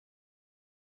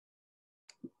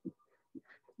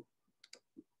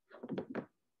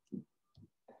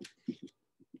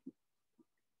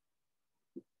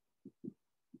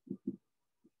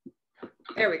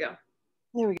There we go.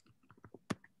 There we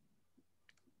go.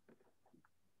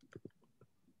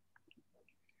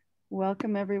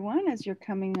 Welcome everyone as you're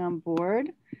coming on board.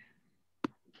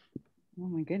 Oh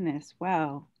my goodness,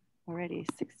 wow. Already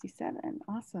 67,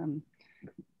 awesome.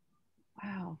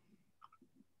 Wow.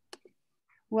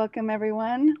 Welcome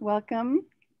everyone, welcome.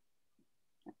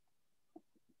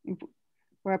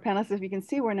 For our panelists, if you can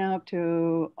see, we're now up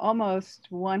to almost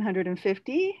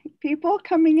 150 people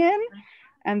coming in.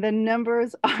 And the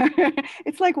numbers are,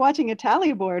 it's like watching a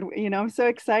tally board. You know, I'm so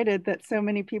excited that so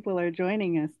many people are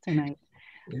joining us tonight.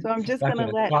 So I'm just like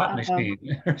gonna let,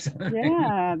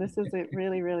 yeah, this is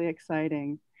really, really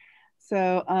exciting.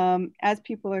 So as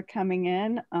people are coming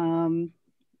in,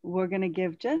 we're gonna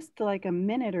give just like a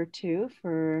minute or two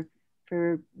for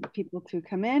people to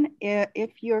come in.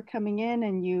 If you're coming in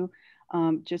and you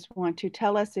just want to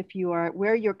tell us if you are,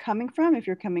 where you're coming from, if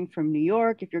you're coming from New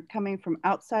York, if you're coming from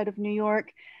outside of New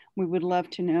York, we would love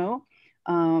to know,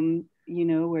 you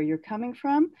know, where you're coming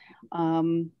from.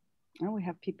 Oh, we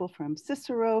have people from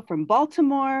Cicero, from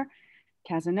Baltimore,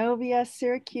 Cazenovia,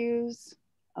 Syracuse,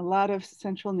 a lot of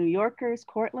Central New Yorkers,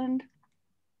 Cortland.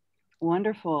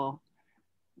 Wonderful.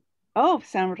 Oh,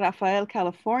 San Rafael,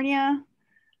 California.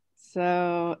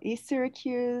 So East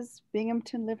Syracuse,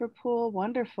 Binghamton, Liverpool.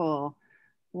 Wonderful,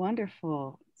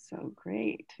 wonderful. So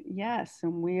great. Yes,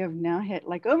 and we have now hit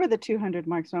like over the 200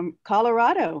 mark. So I'm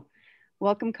Colorado.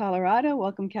 Welcome, Colorado.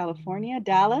 Welcome, California,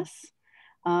 Dallas.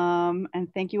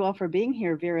 And thank you all for being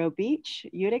here. Vero Beach,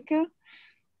 Utica.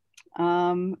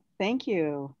 Thank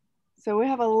you. So we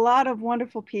have a lot of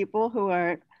wonderful people who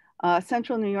are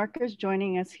Central New Yorkers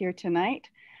joining us here tonight.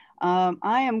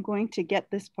 I am going to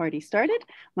get this party started.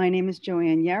 My name is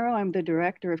Joann Yarrow. I'm the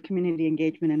Director of Community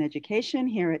Engagement and Education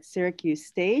here at Syracuse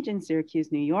Stage in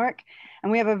Syracuse, New York.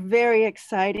 And we have a very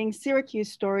exciting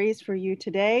Syracuse Stories for you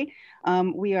today.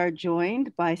 We are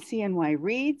joined by CNY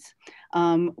Reads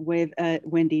with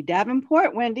Wendy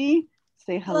Davenport. Wendy,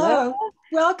 say hello. Hello.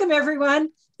 Welcome, everyone.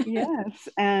 Yes,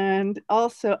 and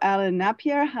also Alan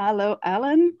NaPier. Hello,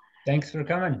 Alan. Thanks for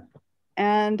coming.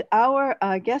 And our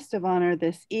guest of honor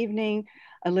this evening,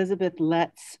 Elizabeth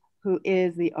Letts, who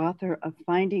is the author of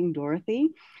Finding Dorothy,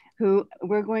 who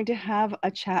we're going to have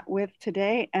a chat with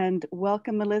today. And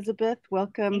welcome, Elizabeth.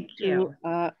 Welcome to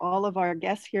all of our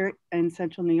guests here in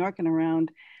Central New York and around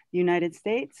the United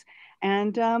States.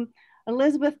 And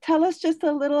Elizabeth, tell us just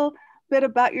a little bit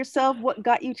about yourself. What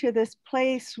got you to this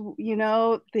place? You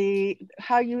know,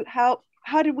 how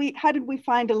did we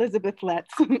find Elizabeth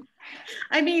Letts?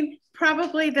 I mean,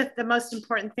 probably the most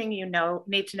important thing you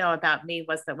need to know about me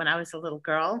was that when I was a little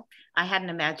girl, I had an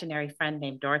imaginary friend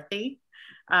named Dorothy.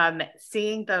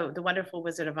 Seeing the Wonderful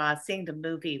Wizard of Oz, seeing the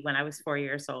movie when I was 4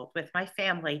 years old with my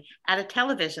family at a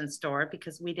television store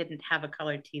because we didn't have a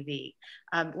color TV,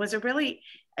 was a really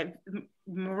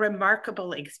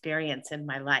remarkable experience in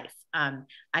my life.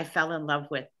 I fell in love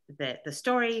with the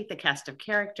story, the cast of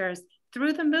characters,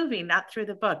 through the movie, not through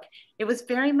the book. It was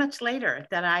very much later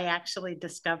that I actually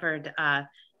discovered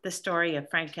the story of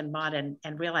Frank and Maud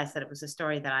and realized that it was a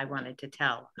story that I wanted to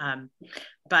tell.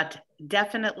 But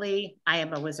definitely, I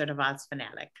am a Wizard of Oz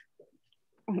fanatic.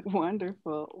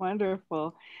 Wonderful,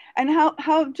 wonderful. And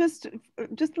how just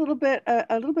a little bit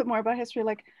more about history,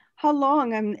 like how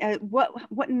long and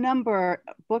what number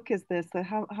book is this?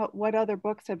 What other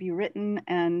books have you written?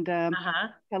 And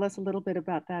tell us a little bit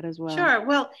about that as well. Sure.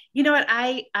 Well, you know what?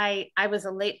 I was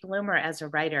a late bloomer as a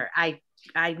writer.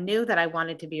 I knew that I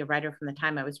wanted to be a writer from the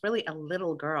time I was really a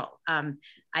little girl.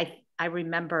 I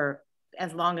remember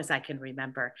as long as I can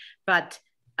remember, but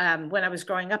when I was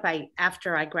growing up,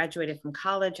 after I graduated from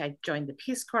college, I joined the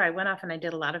Peace Corps. I went off and I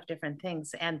did a lot of different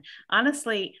things. And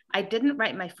honestly, I didn't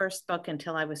write my first book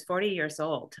until I was 40 years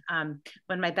old.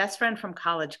 When my best friend from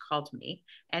college called me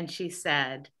and she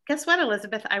said, "Guess what,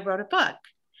 Elizabeth, I wrote a book."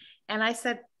 And I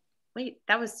said, "Wait,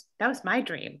 that was my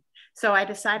dream." So I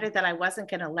decided that I wasn't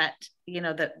going to let,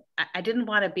 that I didn't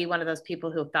want to be one of those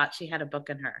people who thought she had a book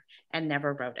in her and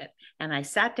never wrote it. And I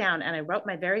sat down and I wrote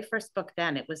my very first book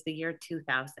then. It was the year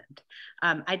 2000.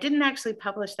 I didn't actually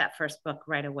publish that first book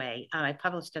right away. I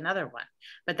published another one,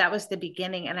 but that was the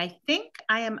beginning. And I think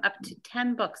I am up to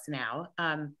 10 books now.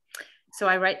 So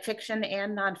I write fiction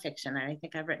and nonfiction. And I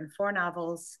think I've written 4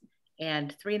 novels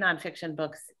and 3 nonfiction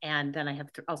books. And then I have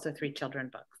also 3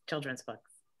 children's books.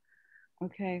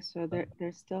 Okay, so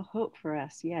there's still hope for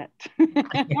us yet.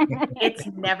 It's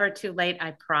never too late,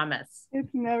 I promise. It's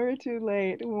never too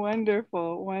late.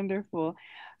 Wonderful, wonderful.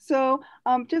 So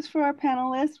just for our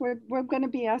panelists, we're going to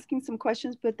be asking some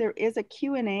questions, but there is a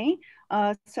Q&A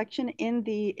section in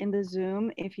the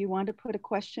Zoom. If you want to put a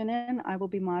question in, I will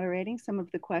be moderating some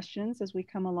of the questions as we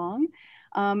come along.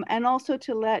 And also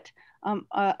to let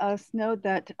us know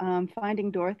that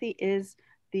Finding Dorothy is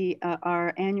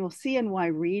our annual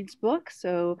CNY Reads book.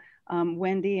 So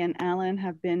Wendy and Alan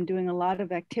have been doing a lot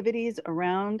of activities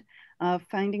around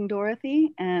Finding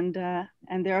Dorothy, and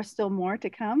there are still more to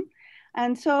come.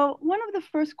 And so one of the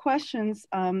first questions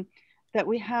that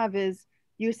we have is,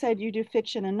 you said you do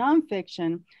fiction and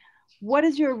nonfiction. What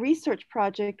is your research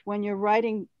project when you're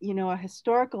writing, a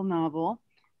historical novel?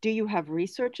 Do you have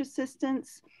research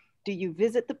assistants? Do you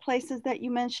visit the places that you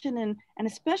mentioned? And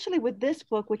especially with this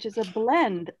book, which is a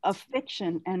blend of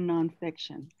fiction and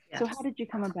nonfiction. Yes. So how did you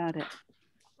come about it?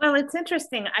 Well, it's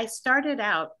interesting. I started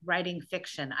out writing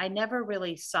fiction. I never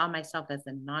really saw myself as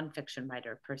a nonfiction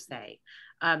writer per se,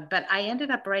 but I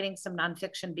ended up writing some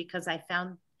nonfiction because I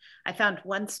found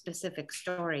one specific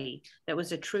story that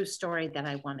was a true story that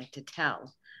I wanted to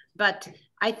tell. But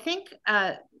I think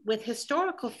with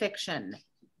historical fiction,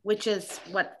 which is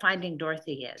what Finding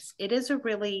Dorothy is, it is a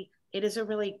really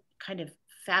kind of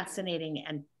fascinating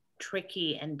and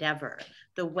tricky endeavor.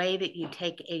 The way that you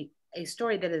take a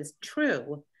story that is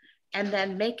true and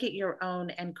then make it your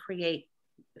own and create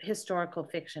historical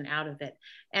fiction out of it.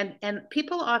 And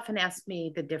people often ask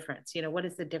me the difference, what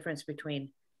is the difference between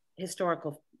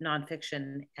historical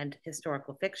nonfiction and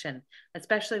historical fiction,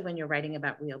 especially when you're writing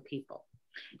about real people.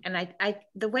 And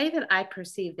the way that I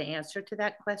perceive the answer to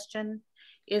that question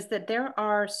is that there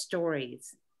are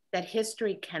stories that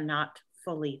history cannot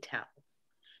fully tell.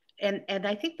 And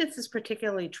I think this is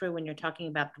particularly true when you're talking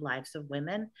about the lives of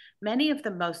women. Many of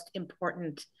the most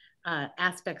important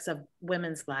aspects of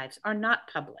women's lives are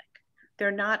not public.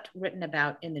 They're not written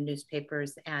about in the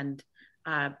newspapers, and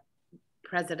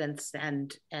presidents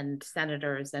and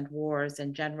senators and wars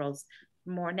and generals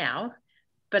more now,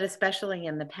 but especially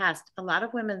in the past, a lot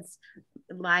of women's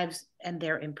lives and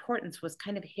their importance was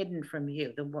kind of hidden from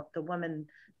you, the woman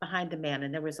behind the man,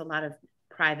 and there was a lot of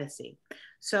privacy.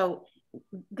 So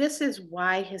this is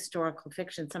why historical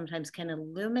fiction sometimes can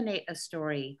illuminate a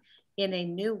story in a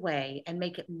new way and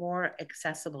make it more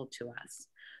accessible to us.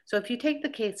 So if you take the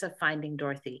case of Finding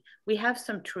Dorothy, we have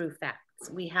some true facts.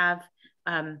 We have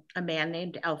a man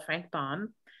named L. Frank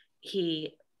Baum.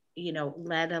 He,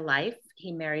 led a life.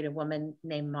 He married a woman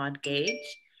named Maud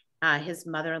Gage. His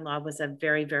mother-in-law was a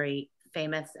very, very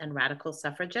famous and radical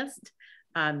suffragist.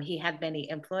 He had many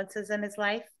influences in his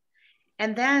life.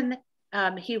 And then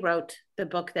he wrote the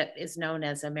book that is known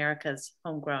as America's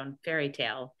homegrown fairy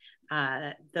tale,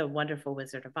 The Wonderful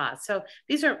Wizard of Oz. So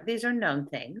these are known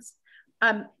things.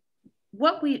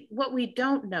 What we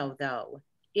don't know, though,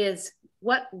 is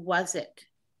what was it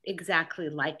exactly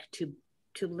like to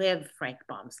live Frank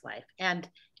Baum's life, and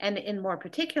in more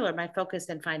particular, my focus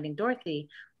in Finding Dorothy,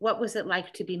 what was it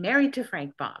like to be married to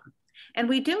Frank Baum? And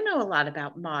we do know a lot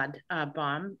about Maud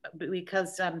Baum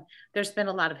because there's been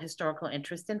a lot of historical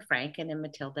interest in Frank and in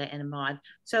Matilda and in Maud.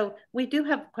 So we do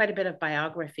have quite a bit of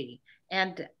biography,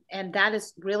 and that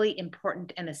is really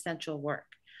important and essential work.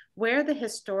 Where the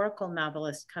historical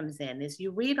novelist comes in is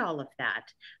you read all of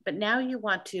that, but now you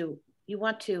want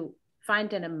to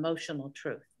find an emotional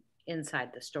truth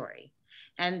inside the story.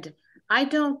 And I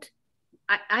don't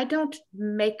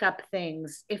make up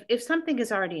things. If something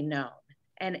is already known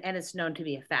and it's known to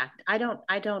be a fact, I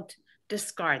don't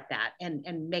discard that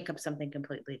and make up something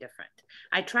completely different.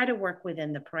 I try to work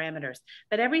within the parameters.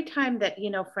 But every time that,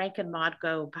 Frank and Maud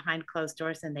go behind closed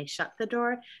doors and they shut the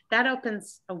door, that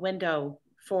opens a window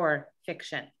for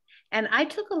fiction. And I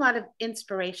took a lot of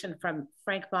inspiration from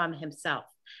Frank Baum himself,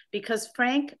 because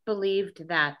Frank believed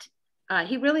that,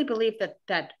 he really believed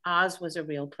that Oz was a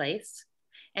real place.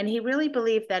 And he really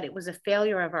believed that it was a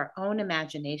failure of our own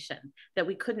imagination, that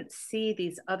we couldn't see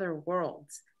these other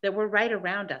worlds that were right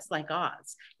around us, like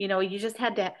Oz. You just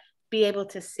had to be able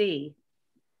to see.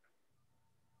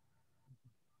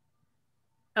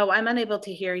 Oh, I'm unable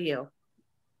to hear you.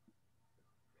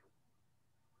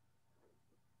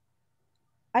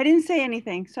 I didn't say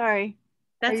anything, sorry.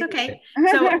 That's okay.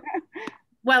 So,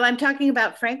 well, I'm talking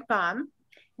about Frank Baum.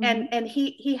 And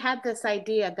he had this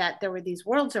idea that there were these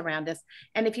worlds around us.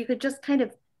 And if you could just kind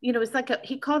of, it's like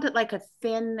he called it like a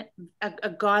thin, a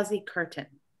gauzy curtain.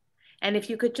 And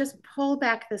if you could just pull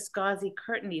back this gauzy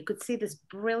curtain, you could see this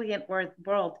brilliant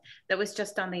world that was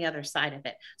just on the other side of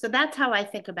it. So that's how I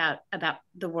think about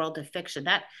the world of fiction.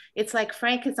 That it's like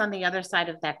Frank is on the other side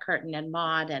of that curtain, and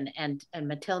Maud and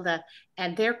Matilda,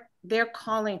 and they're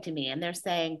calling to me and they're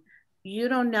saying, you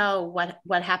don't know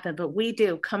what happened, but we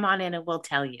do. Come on in and we'll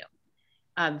tell you.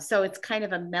 So it's kind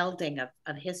of a melding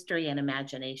of history and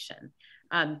imagination.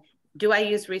 Do I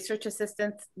use research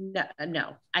assistants?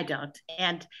 No, I don't.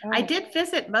 And I did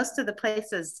visit most of the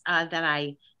places that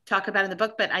I talk about in the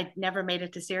book, but I never made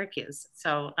it to Syracuse.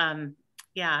 So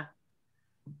yeah.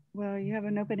 Well, you have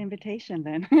an open invitation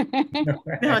then.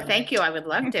 No, thank you. I would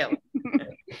love to.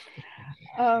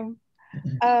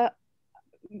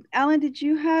 Alan, did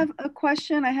you have a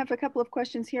question? I have a couple of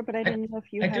questions here, but I didn't know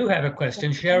if you I had. do have a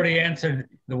question. She already answered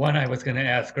the one I was going to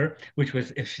ask her, which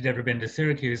was if she'd ever been to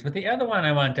Syracuse. But the other one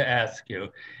I wanted to ask you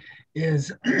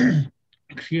is,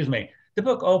 excuse me, the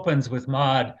book opens with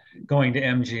Maud going to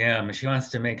MGM. She wants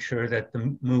to make sure that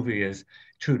the movie is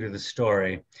true to the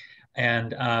story.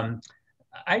 And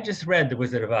I just read The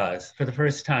Wizard of Oz for the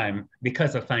first time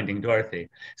because of Finding Dorothy.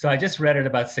 So I just read it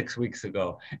about 6 weeks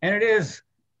ago. And it is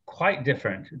quite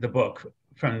different, the book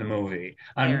from the movie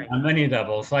on many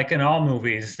levels. Like in all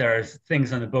movies, there's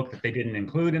things in the book that they didn't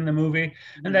include in the movie,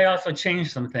 and they also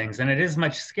changed some things. And it is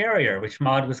much scarier, which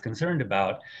Maud was concerned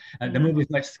about. The movie is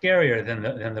much scarier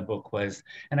than the book was.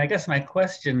 And I guess my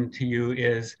question to you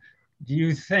is, do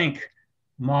you think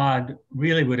Maud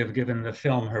really would have given the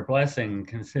film her blessing,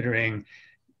 considering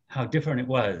how different it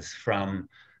was from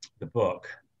the book?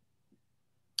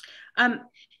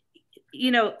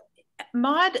 You know,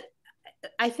 Maud,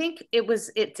 I think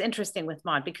it's interesting with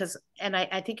Maud because, and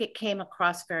I think it came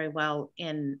across very well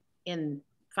in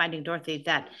Finding Dorothy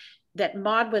that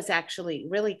Maud was actually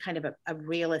really kind of a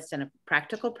realist and a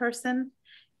practical person.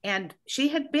 And she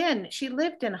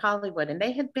lived in Hollywood, and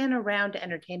they had been around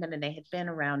entertainment, and they had been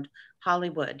around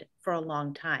Hollywood for a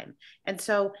long time. And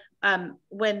so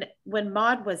when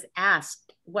Maud was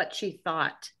asked what she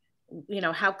thought, you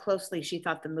know, how closely she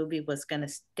thought the movie was going to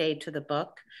stay to the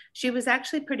book, she was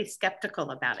actually pretty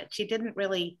skeptical about it. She didn't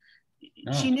really,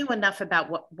 she knew enough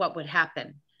about what would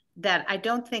happen that I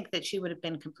don't think that she would have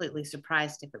been completely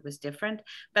surprised if it was different.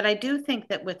 But I do think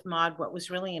that with Maud, what was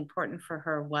really important for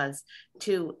her was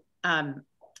to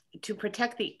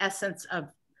protect the essence of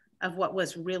what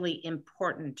was really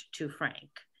important to Frank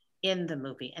in the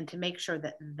movie, and to make sure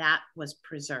that that was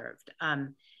preserved.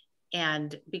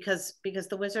 And because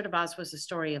The Wizard of Oz was a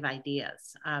story of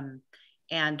ideas.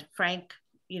 And Frank,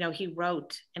 you know, he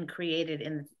wrote and created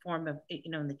in the form of, you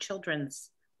know, in the children's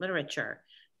literature,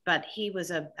 but he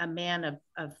was a man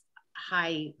of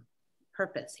high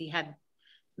purpose. He had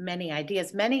many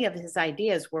ideas. Many of his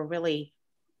ideas were really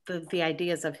the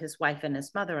ideas of his wife and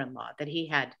his mother-in-law that he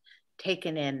had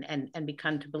taken in and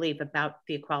begun to believe about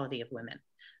the equality of women.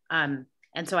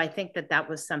 And so I think that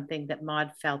was something that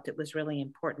Maud felt it was really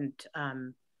important,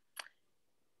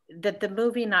 that the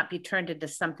movie not be turned into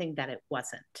something that it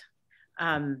wasn't.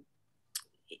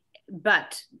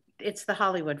 But it's the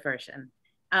Hollywood version.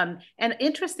 And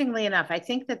interestingly enough, I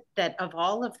think that of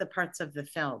all of the parts of the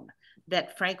film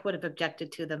that Frank would have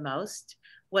objected to the most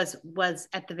was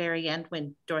at the very end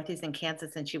when Dorothy's in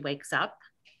Kansas and she wakes up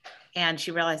and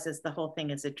she realizes the whole thing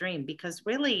is a dream, because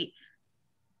really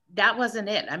that wasn't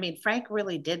it. I mean, Frank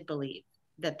really did believe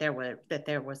that there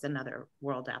was another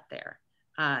world out there.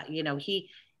 You know, he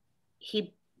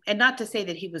and not to say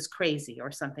that he was crazy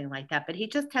or something like that, but he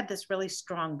just had this really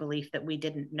strong belief that we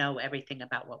didn't know everything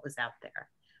about what was out there.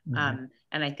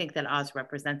 And I think that Oz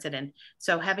represents it. And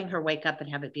so having her wake up and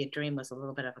have it be a dream was a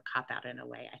little bit of a cop-out in a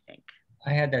way, I think.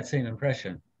 I had that same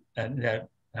impression, that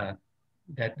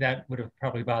would have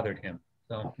probably bothered him.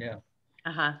 So, yeah.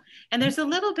 And there's a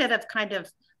little bit of kind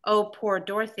of, oh, poor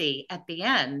Dorothy at the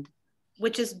end,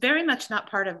 which is very much not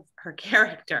part of her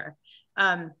character.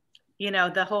 You know,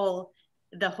 the whole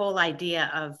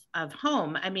idea of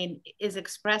home, I mean, is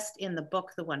expressed in the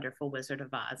book, The Wonderful Wizard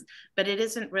of Oz, but it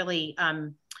isn't really,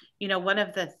 you know, one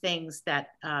of the things that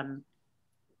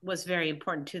was very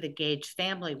important to the Gage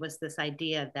family was this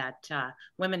idea that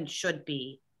women should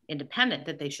be independent,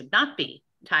 that they should not be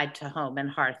tied to home and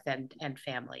hearth and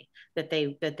family, that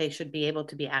they should be able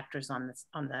to be actors on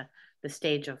the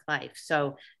stage of life.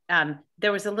 So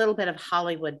there was a little bit of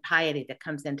Hollywood piety that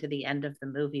comes into the end of the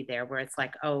movie there, where it's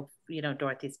like, oh, you know,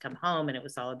 Dorothy's come home and it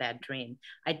was all a bad dream.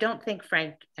 I don't think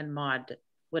Frank and Maud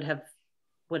would have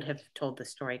told the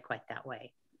story quite that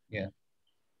way. Yeah.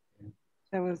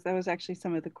 That was actually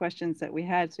some of the questions that we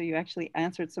had. So you actually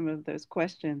answered some of those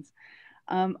questions.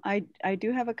 I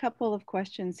do have a couple of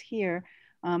questions here.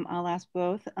 I'll ask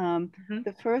both.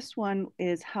 The first one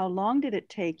is, how long did it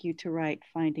take you to write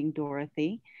Finding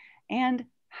Dorothy? And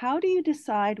how do you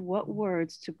decide what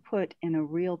words to put in a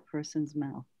real person's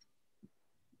mouth?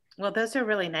 Well, those are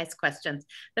really nice questions.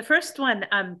 The first one,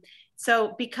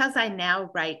 so because I now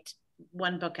write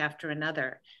one book after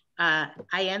another, I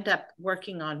end up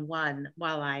working on one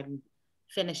while I'm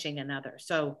finishing another.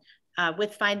 So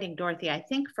with Finding Dorothy, I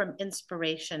think from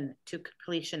inspiration to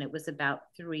completion, it was about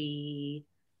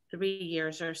 3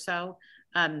 years or so.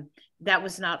 That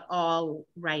was not all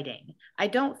writing. I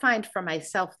don't find for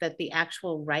myself that the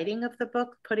actual writing of the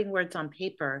book, putting words on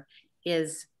paper,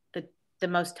 is the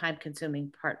most time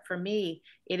consuming part. For me,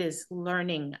 it is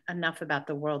learning enough about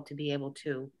the world to be able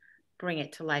to bring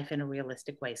it to life in a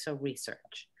realistic way. So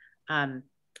research and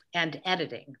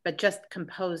editing, but just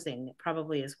composing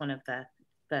probably is one of the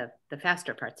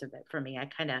faster parts of it for me.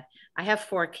 I have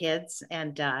 4 kids,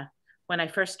 and when I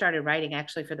first started writing,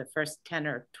 actually for the first 10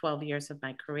 or 12 years of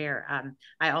my career,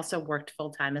 I also worked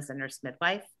full-time as a nurse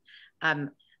midwife.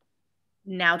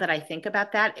 Now that I think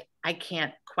about that, I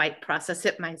can't quite process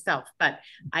it myself, but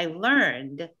I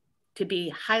learned to be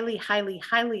highly, highly,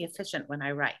 highly efficient when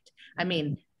I write. I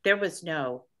mean, there was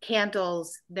no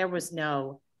candles,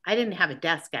 I didn't have a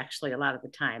desk actually a lot of the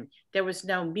time. There was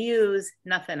no muse,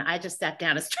 nothing. I just sat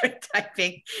down and started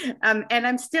typing. And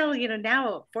I'm still,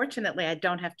 now, fortunately, I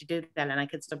don't have to do that, and I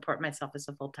could support myself as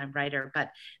a full-time writer, but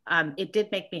it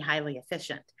did make me highly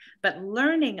efficient. But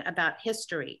learning about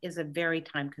history is a very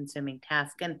time-consuming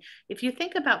task. And if you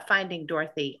think about Finding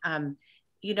Dorothy,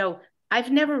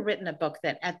 I've never written a book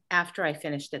that after I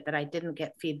finished it, that I didn't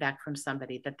get feedback from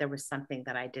somebody that there was something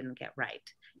that I didn't get right,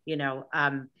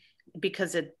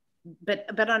 because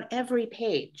but on every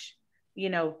page,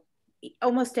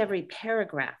 almost every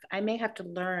paragraph, I may have to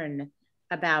learn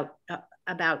about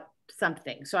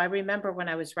something. So I remember when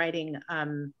I was writing,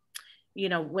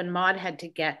 when Maud had to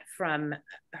get from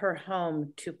her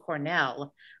home to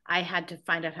Cornell, I had to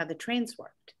find out how the trains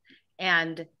worked.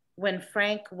 And when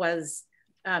Frank was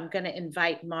going to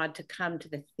invite Maud to come to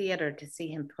the theater to see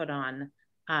him put on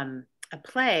a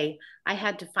play, I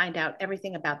had to find out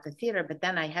everything about the theater, but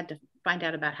then I had to find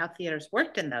out about how theaters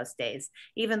worked in those days,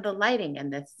 even the lighting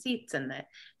and the seats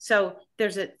so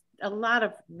there's a lot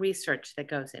of research that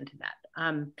goes into that.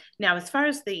 Now, as far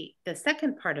as the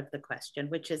second part of the question,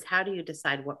 which is how do you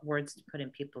decide what words to put in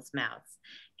people's mouths?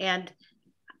 And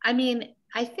I mean,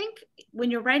 I think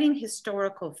when you're writing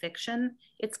historical fiction,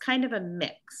 it's kind of a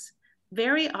mix.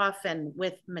 Very often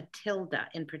with Matilda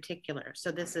in particular,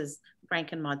 so this is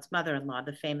Frank and Maud's mother-in-law,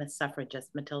 the famous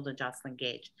suffragist, Matilda Joslyn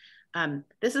Gage.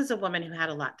 This is a woman who had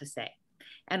a lot to say.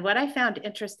 And what I found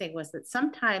interesting was that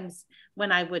sometimes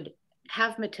when I would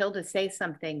have Matilda say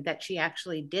something that she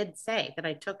actually did say, that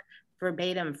I took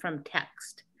verbatim from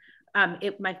text,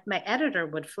 my editor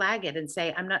would flag it and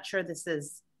say, I'm not sure this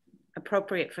is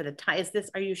appropriate for the time.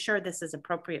 Are you sure this is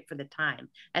appropriate for the time?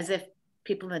 As if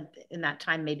people in that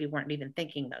time maybe weren't even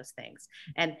thinking those things.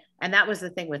 And that was the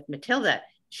thing with Matilda.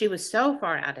 She was so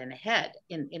far out and ahead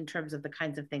in terms of the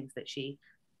kinds of things that she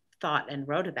thought and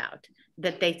wrote about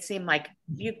that they seem like,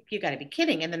 you got to be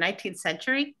kidding, in the 19th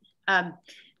century.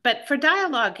 But for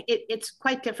dialogue, it's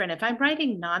quite different. If I'm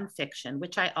writing nonfiction,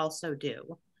 which I also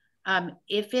do,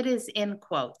 if it is in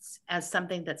quotes as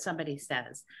something that somebody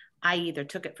says, I either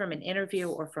took it from an interview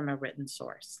or from a written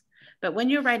source. But when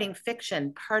you're writing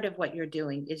fiction, part of what you're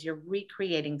doing is you're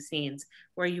recreating scenes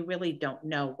where you really don't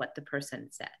know what the person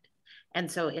said. And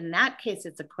so in that case,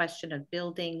 it's a question of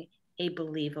building a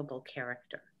believable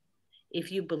character.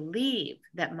 If you believe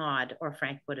that Maud or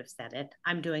Frank would have said it,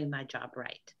 I'm doing my job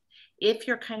right. If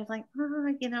you're kind of like,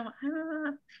 from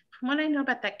what I know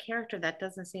about that character, that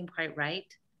doesn't seem quite right,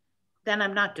 then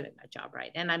I'm not doing my job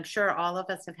right. And I'm sure all of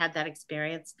us have had that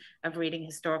experience of reading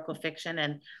historical fiction,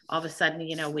 and all of a sudden,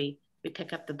 we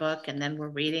pick up the book and then we're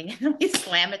reading and we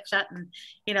slam it shut and,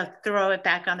 throw it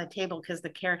back on the table because the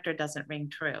character doesn't ring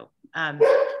true.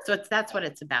 So that's what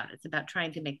it's about. It's about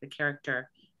trying to make the character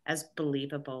as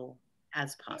believable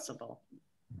as possible.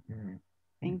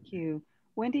 Thank you.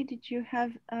 Wendy, did you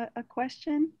have a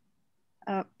question?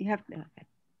 You have. Okay.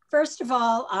 First of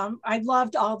all, I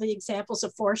loved all the examples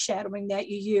of foreshadowing that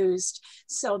you used,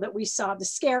 so that we saw the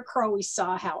scarecrow, we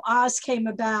saw how Oz came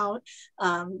about,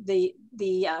 the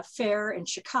fair in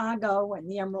Chicago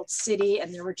and the Emerald City,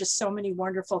 and there were just so many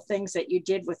wonderful things that you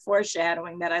did with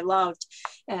foreshadowing that I loved.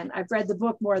 And I've read the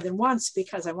book more than once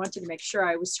because I wanted to make sure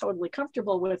I was totally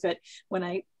comfortable with it when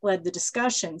I led the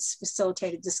discussions,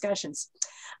 facilitated discussions.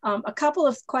 A couple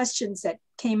of questions that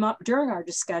came up during our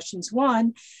discussions.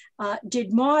 One,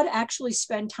 did Maud actually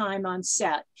spend time on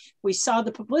set? We saw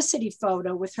the publicity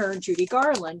photo with her and Judy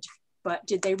Garland, but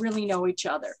did they really know each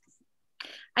other?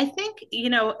 I think,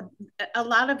 a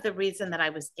lot of the reason that I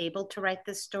was able to write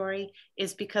this story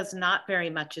is because not very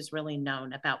much is really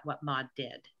known about what Maud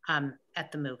did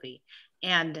at the movie.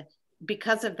 And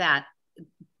because of that,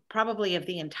 probably of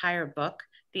the entire book,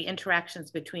 the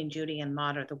interactions between Judy and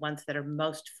Maud are the ones that are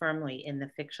most firmly in the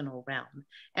fictional realm.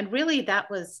 And really that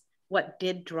was what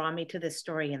did draw me to this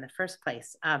story in the first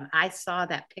place. I saw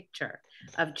that picture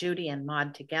of Judy and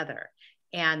Maud together,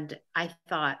 And I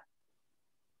thought,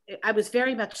 I was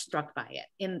very much struck by it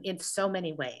in so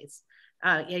many ways.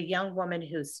 A young woman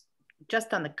who's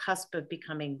just on the cusp of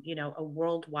becoming, you know, a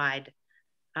worldwide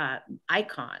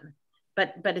icon,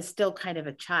 but is still kind of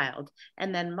a child.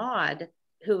 And then Maud,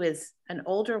 who is an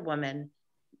older woman,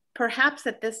 perhaps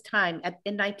at this time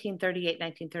in 1938,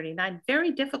 1939,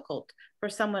 very difficult for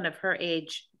someone of her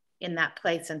age in that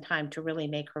place and time to really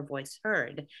make her voice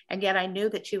heard. And yet I knew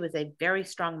that she was a very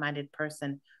strong-minded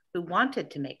person who wanted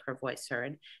to make her voice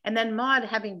heard. And then Maud,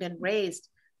 having been raised,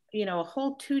 you know, a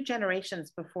whole 2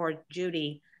 generations before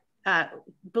Judy,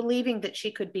 believing that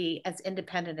she could be as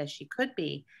independent as she could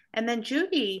be. And then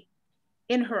Judy,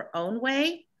 in her own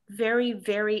way, very,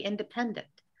 very independent.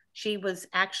 She was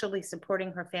actually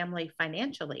supporting her family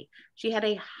financially. She had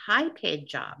a high-paid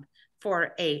job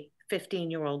for a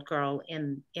 15-year-old girl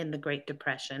in the Great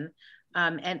Depression.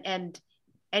 And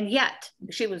yet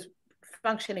she was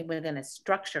functioning within a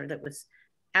structure that was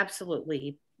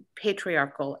absolutely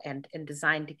patriarchal and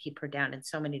designed to keep her down in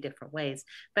so many different ways.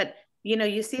 But you know,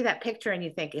 you see that picture and you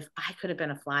think, if I could have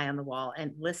been a fly on the wall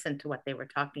and listened to what they were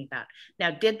talking about. Now,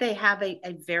 did they have a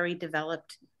very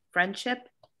developed friendship?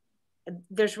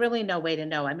 There's really no way to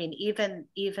know. I mean, even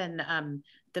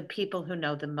the people who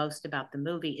know the most about the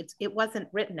movie, it wasn't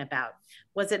written about.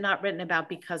 Was it not written about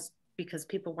because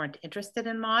people weren't interested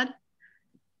in Maud?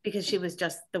 Because she was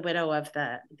just the widow of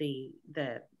the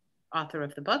author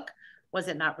of the book? Was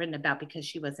it not written about because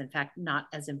she was in fact not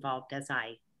as involved as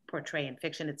I portray in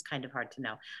fiction? It's kind of hard to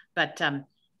know, but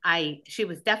she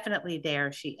was definitely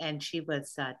there. She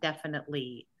was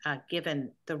definitely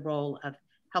given the role of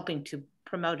helping to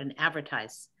promote and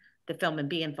advertise the film and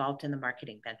be involved in the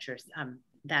marketing ventures.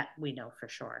 That we know for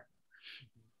sure.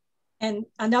 And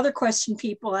another question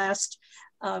people asked,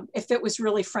 if it was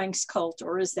really Frank's coat,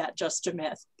 or is that just a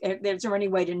myth? Is there any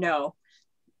way to know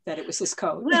that it was his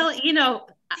coat? Well, you know,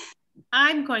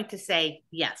 I'm going to say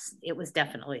yes, it was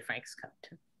definitely Frank's coat.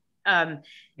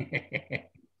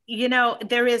 You know,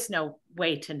 there is no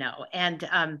way to know. And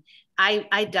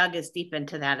I dug as deep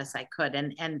into that as I could.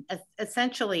 And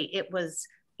essentially it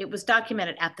was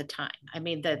documented at the time. I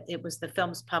mean, that it was the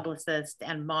film's publicist,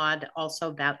 and Maud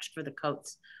also vouched for the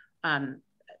coat's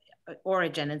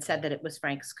origin and said that it was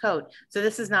Frank's coat. So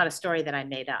this is not a story that I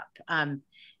made up.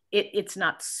 It's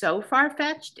not so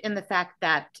far-fetched in the fact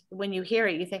that when you hear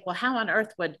it, you think, well, how on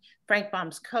earth would Frank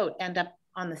Baum's coat end up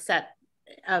on the set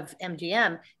of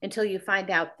MGM, until you find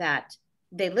out that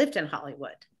they lived in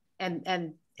Hollywood.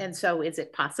 And so is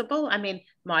it possible? I mean,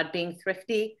 Maud, being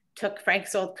thrifty, took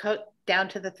Frank's old coat down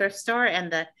to the thrift store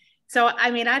so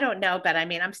I mean, I don't know, but I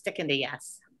mean, I'm sticking to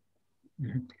yes.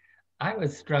 I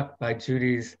was struck by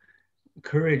Judy's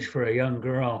courage for a young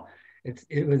girl.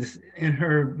 It was in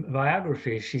her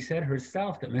biography, she said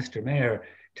herself that Mr. Mayer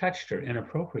touched her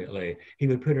inappropriately. He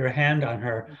would put her hand on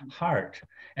her heart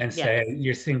and say, yes,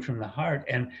 "You're singing from the heart."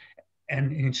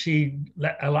 And she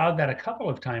allowed that a couple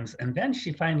of times. And then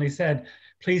she finally said,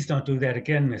 "Please don't do that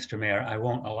again, Mr. Mayer. I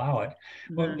won't allow it."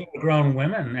 Well, there were grown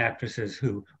women actresses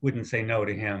who wouldn't say no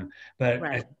to him. But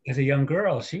as a young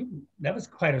girl, that was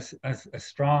quite a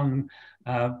strong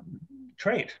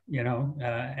trait, you know,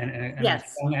 and yes, a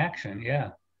strong action.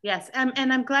 Yeah. Yes.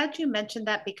 And I'm glad you mentioned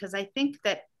that, because I think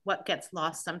that what gets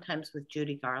lost sometimes with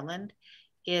Judy Garland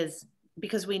is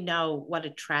because we know what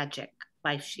a tragic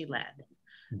life she led.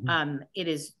 Mm-hmm. It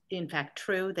is, in fact,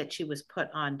 true that she was put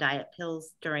on diet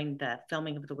pills during the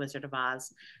filming of The Wizard of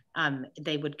Oz.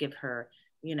 They would give her,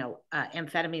 you know,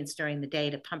 amphetamines during the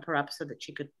day to pump her up so that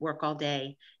she could work all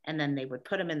day. And then they would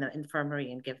put them in the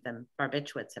infirmary and give them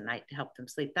barbiturates at night to help them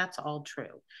sleep. That's all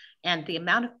true. And the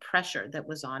amount of pressure that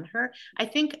was on her, I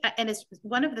think, and it's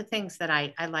one of the things that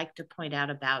I like to point out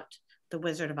about The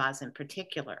Wizard of Oz in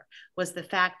particular, was the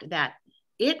fact that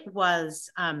it was,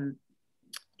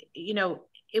 you know,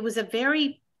 it was a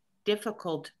very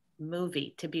difficult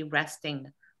movie to be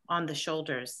resting on the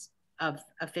shoulders of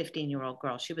a 15-year-old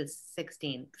girl. She was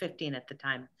 15 at the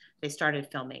time they started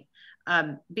filming,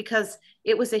 because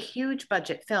it was a huge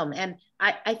budget film. And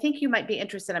I think you might be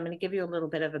interested. I'm going to give you a little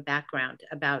bit of a background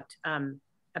about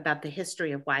the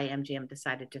history of why MGM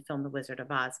decided to film The Wizard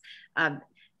of Oz.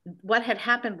 What had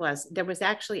happened was there was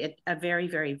actually a very,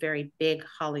 very, very big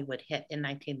Hollywood hit in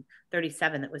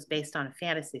 1937 that was based on a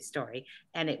fantasy story.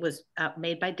 And it was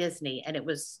made by Disney, and it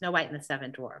was Snow White and the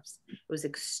Seven Dwarfs. It was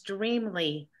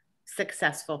extremely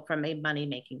successful from a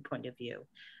money-making point of view,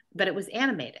 but it was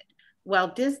animated. Well,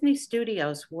 Disney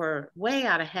Studios were way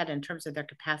out ahead in terms of their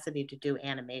capacity to do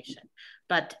animation,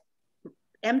 but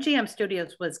MGM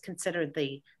Studios was considered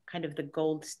the kind of the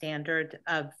gold standard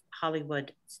of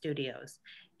Hollywood studios.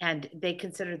 And they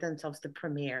considered themselves the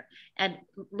premier. And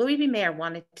Louis B. Mayer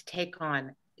wanted to take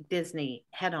on Disney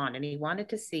head on, and he wanted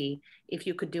to see if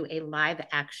you could do a live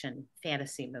action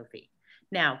fantasy movie.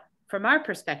 Now, from our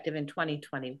perspective in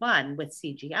 2021 with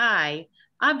CGI,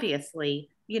 obviously,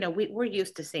 we're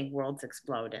used to seeing worlds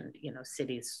explode and,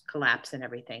 cities collapse and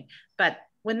everything. But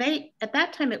at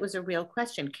that time, it was a real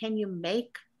question. Can you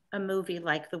make a movie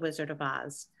like The Wizard of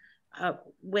Oz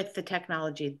with the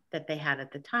technology that they had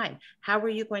at the time? How were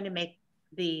you going to make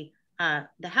the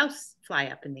house fly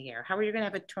up in the air? How are you going to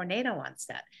have a tornado on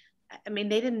set? I mean,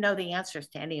 they didn't know the answers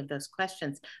to any of those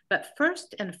questions. But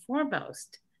first and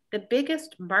foremost, the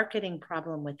biggest marketing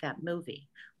problem with that movie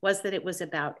was that it was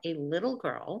about a little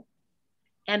girl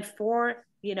and four,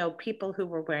 people who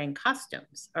were wearing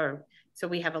costumes. So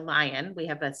we have a lion, we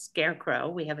have a scarecrow,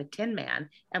 we have a tin man,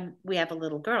 and we have a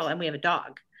little girl, and we have a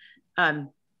dog. And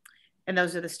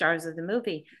those are the stars of the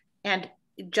movie. And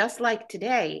just like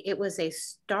today, it was a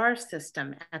star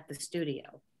system at the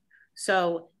studio.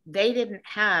 So they didn't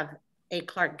have a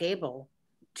Clark Gable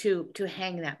to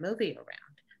hang that movie around.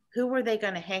 Who were they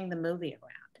going to hang the movie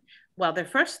around? Well, their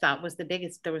first thought was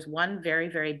there was one very,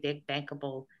 very big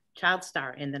bankable child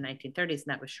star in the 1930s, and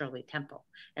that was Shirley Temple.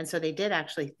 And so they did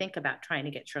actually think about trying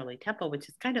to get Shirley Temple, which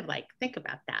is kind of like, think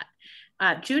about that.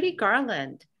 Judy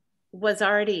Garland was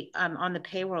already on the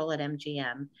payroll at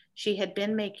MGM. She had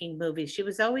been making movies. She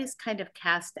was always kind of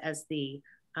cast as the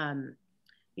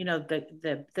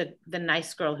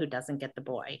nice girl who doesn't get the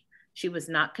boy. She was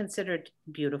not considered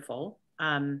beautiful,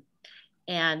 but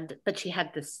she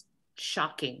had this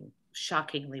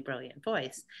shockingly brilliant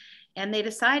voice. And they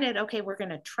decided, okay, we're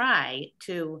going to try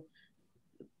to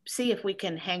see if we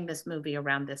can hang this movie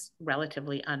around this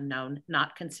relatively unknown,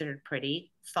 not considered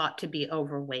pretty, thought to be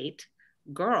overweight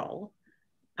girl.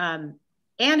 And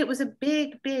it was a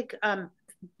big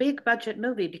budget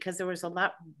movie because there was a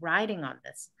lot riding on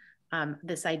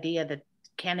this idea that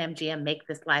can MGM make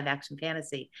this live action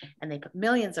fantasy? And they put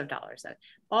millions of dollars out.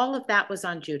 All of that was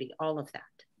on Judy, all of that.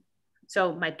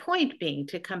 So my point being,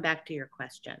 to come back to your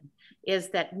question, is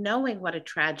that knowing what a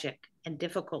tragic and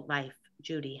difficult life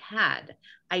Judy had,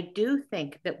 I do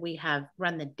think that we have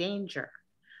run the danger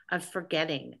of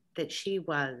forgetting that she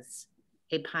was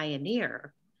a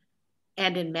pioneer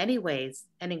and in many ways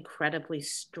an incredibly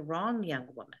strong young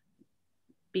woman.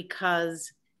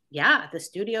 Because the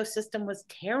studio system was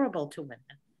terrible to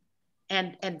women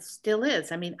and still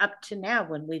is. I mean, up to now,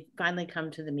 when we've finally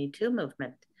come to the Me Too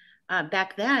movement.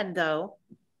 Back then, though,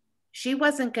 she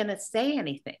wasn't going to say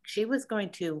anything. She was going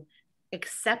to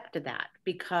accept that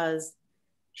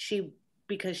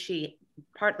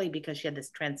partly because she had this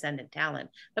transcendent talent,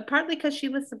 but partly because she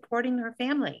was supporting her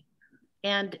family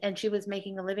and she was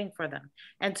making a living for them.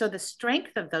 And so the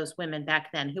strength of those women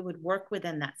back then who would work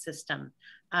within that system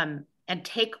and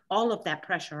take all of that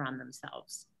pressure on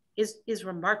themselves is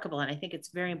remarkable. And I think it's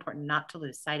very important not to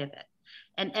lose sight of it.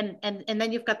 And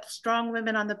then you've got the strong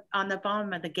women on the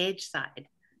Baum and the Gage side.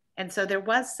 And so there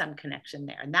was some connection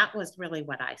there. And that was really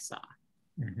what I saw.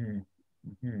 Mm-hmm.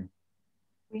 Mm-hmm.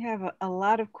 We have a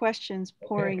lot of questions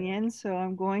pouring in, so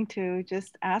I'm going to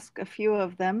just ask a few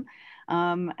of them.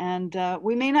 And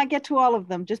we may not get to all of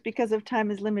them just because of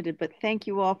time is limited, but thank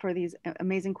you all for these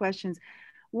amazing questions.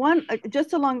 One,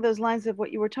 just along those lines of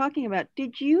what you were talking about,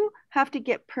 did you have to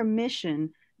get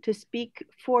permission to speak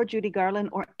for Judy Garland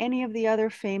or any of the other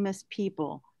famous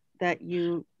people that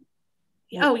you?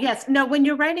 Oh, yes. No, when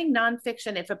you're writing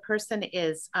nonfiction, if the person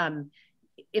is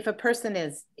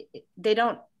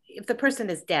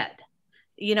dead,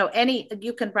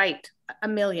 you can write a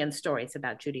million stories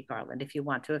about Judy Garland if you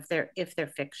want to, if they're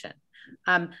fiction.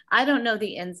 I don't know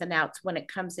the ins and outs when it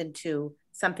comes into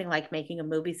something like making a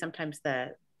movie. Sometimes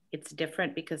it's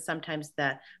different because sometimes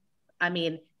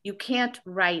you can't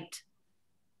write.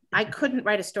 I couldn't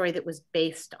write a story that was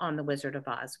based on The Wizard of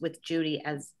Oz with Judy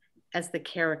as the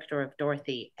character of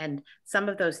Dorothy, and some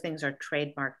of those things are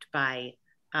trademarked by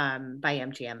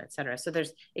MGM, et cetera. So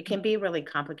it can be really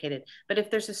complicated. But if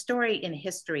there's a story in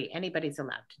history, anybody's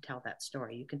allowed to tell that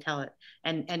story. You can tell it,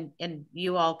 and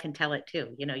you all can tell it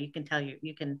too.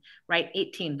 You can write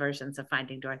 18 versions of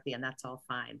Finding Dorothy, and that's all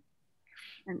fine.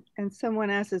 And someone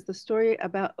asks, is the story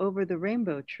about Over the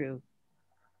Rainbow true?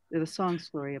 The song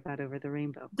story about Over the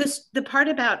Rainbow. The part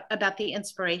about the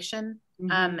inspiration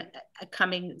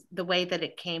coming the way that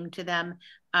it came to them,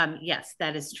 yes,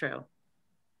 that is true.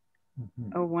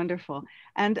 Mm-hmm. Oh, wonderful.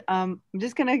 And I'm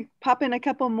just going to pop in a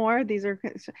couple more. These are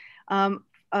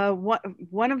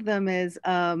one of them is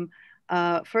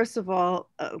First of all,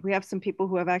 we have some people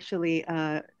who have actually,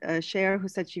 Cher, who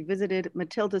said she visited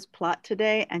Matilda's plot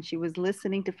today and she was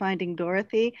listening to Finding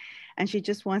Dorothy. And she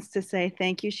just wants to say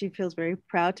thank you. She feels very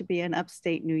proud to be an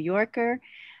upstate New Yorker.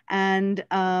 And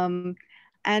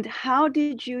how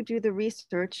did you do the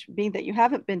research, being that you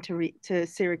haven't been to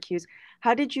Syracuse?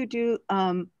 How did you do,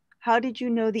 how did you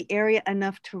know the area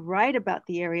enough to write about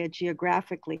the area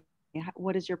geographically?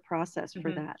 What is your process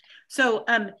for that? So,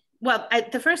 well,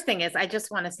 the first thing is I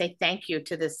just want to say thank you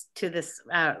to this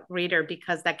reader,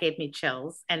 because that gave me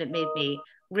chills and it made me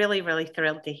really, really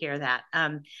thrilled to hear that.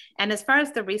 And as far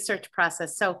as the research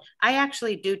process, so I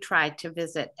actually do try to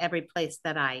visit every place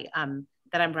that I'm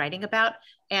writing about.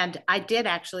 And I did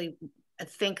actually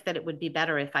think that it would be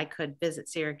better if I could visit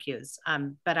Syracuse,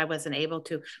 but I wasn't able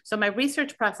to. So my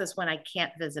research process when I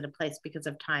can't visit a place because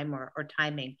of time or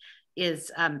timing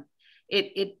is,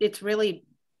 it's really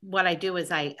what I do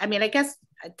is I mean, I guess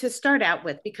to start out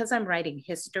with, because I'm writing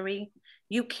history,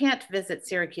 you can't visit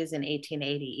Syracuse in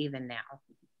 1880 even now.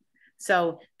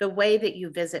 So the way that you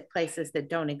visit places that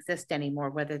don't exist anymore,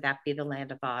 whether that be the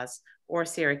Land of Oz or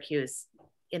Syracuse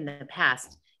in the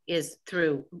past, is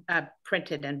through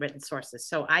printed and written sources.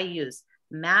 So I use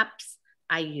maps,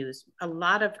 I use a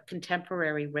lot of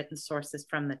contemporary written sources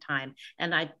from the time,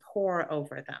 and I pore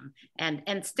over them.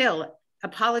 And still,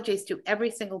 apologies to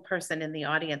every single person in the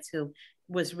audience who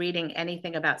was reading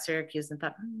anything about Syracuse and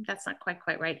thought, that's not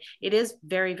quite right. It is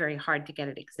very, very hard to get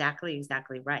it exactly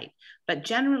right. But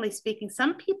generally speaking,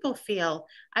 some people feel,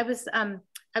 I was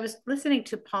listening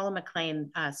to Paula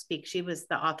McLean speak. She was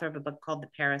the author of a book called The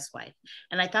Paris Wife.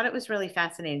 And I thought it was really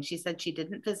fascinating. She said she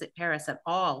didn't visit Paris at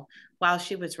all while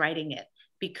she was writing it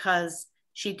because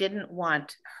she didn't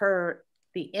want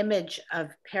the image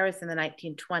of Paris in the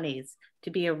 1920s to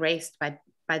be erased by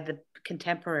the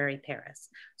contemporary Paris.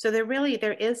 So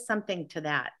there is something to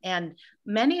that. And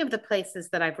many of the places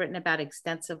that I've written about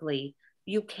extensively,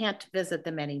 you can't visit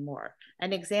them anymore.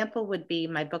 An example would be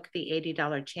my book, The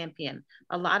 $80 Champion.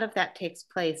 A lot of that takes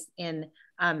place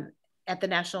at the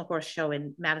National Horse Show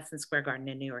in Madison Square Garden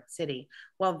in New York City.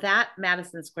 Well, that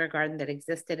Madison Square Garden that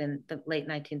existed in the late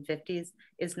 1950s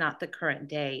is not the current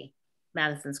day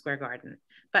Madison Square Garden.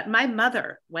 But my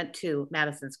mother went to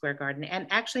Madison Square Garden, and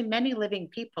actually many living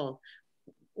people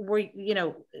were,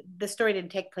 the story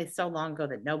didn't take place so long ago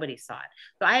that nobody saw it.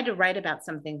 So I had to write about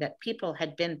something that people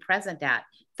had been present at,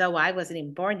 though I wasn't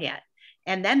even born yet.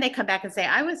 And then they come back and say,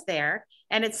 I was there.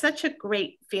 And it's such a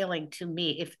great feeling to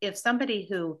me. If somebody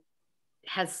who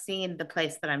has seen the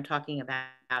place that I'm talking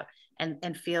about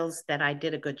and feels that I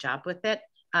did a good job with it,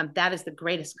 that is the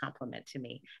greatest compliment to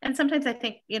me. And sometimes I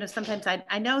think, sometimes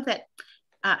I know that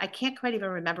I can't quite even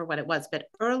remember what it was, but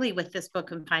early with this book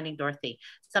of Finding Dorothy,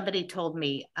 somebody told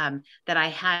me that I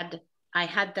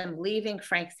had them leaving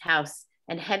Frank's house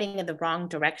and heading in the wrong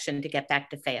direction to get back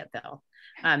to Fayetteville.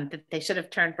 That they should have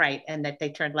turned right and that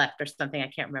they turned left or something. I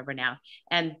can't remember now.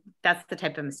 And that's the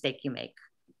type of mistake you make.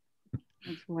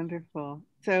 That's wonderful.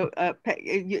 So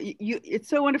it's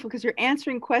so wonderful because you're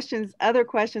answering other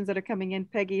questions that are coming in.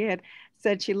 Peggy had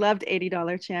said she loved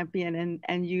 $80 Champion,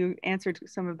 and you answered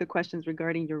some of the questions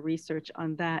regarding your research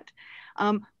on that.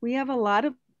 We have a lot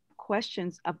of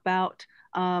questions about,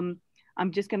 I'm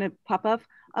just going to pop up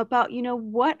about,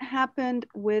 what happened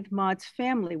with Maud's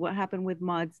family? What happened with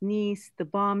Maud's niece, the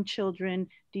Baum children?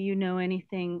 Do you know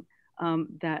anything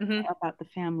about the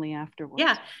family afterwards?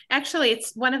 Yeah, actually,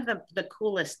 it's one of the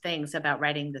coolest things about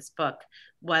writing this book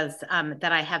was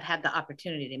that I have had the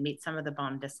opportunity to meet some of the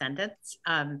Baum descendants.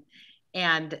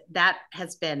 And that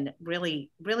has been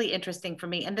really, really interesting for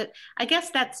me. And I guess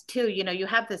that's too, you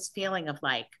have this feeling of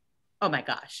like, oh my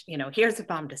gosh, here's a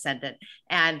Baum descendant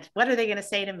and what are they going to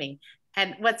say to me?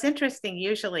 And what's interesting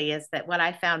usually is that what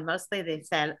I found mostly they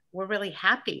said, we're really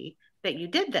happy that you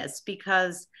did this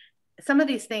because some of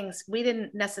these things we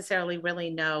didn't necessarily really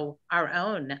know our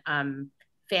own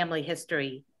family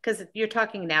history, because you're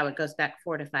talking now, it goes back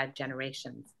 4 to 5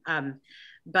 generations.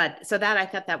 But so that I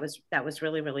thought that was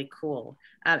really, really cool.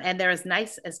 And they're as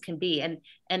nice as can be. And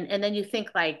then you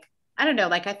think like, I don't know,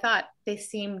 like I thought they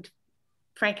seemed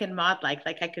Frank and Maud like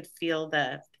I could feel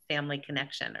the family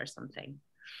connection or something.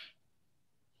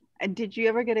 And did you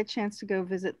ever get a chance to go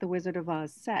visit the Wizard of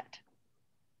Oz set?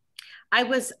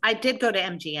 I did go to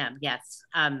MGM, yes.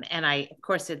 And of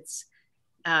course it's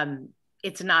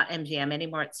not MGM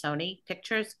anymore, it's Sony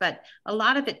Pictures, but a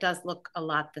lot of it does look a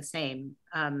lot the same.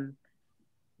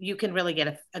 You can really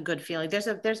get a good feeling. There's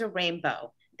a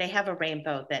rainbow. They have a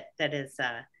rainbow that is,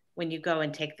 when you go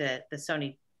and take the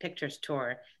Sony Pictures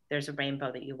tour, there's a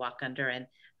rainbow that you walk under. And,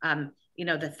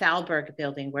 the Thalberg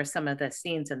building where some of the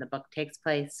scenes in the book takes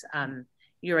place,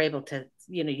 you're able to,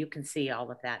 you can see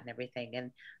all of that and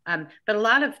everything. And but a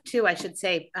lot of too, I should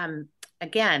say,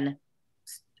 again,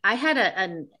 I had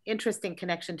an interesting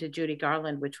connection to Judy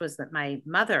Garland, which was that my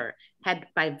mother had,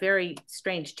 by very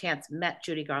strange chance, met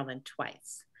Judy Garland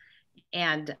twice.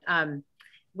 And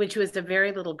when she was a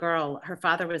very little girl, her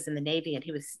father was in the Navy and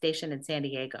he was stationed in San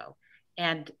Diego.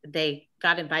 And they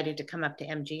got invited to come up to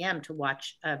MGM to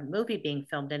watch a movie being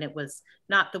filmed. And it was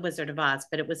not The Wizard of Oz,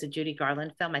 but it was a Judy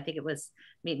Garland film. I think it was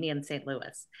Meet Me in St.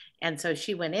 Louis. And so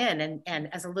she went in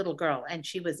and as a little girl, and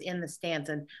she was in the stands.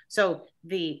 And so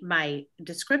my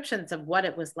descriptions of what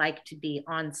it was like to be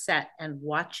on set and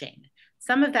watching,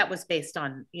 some of that was based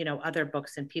on, other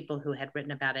books and people who had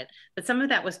written about it. But some of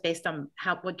that was based on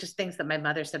just things that my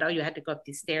mother said, oh, you had to go up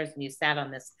these stairs and you sat on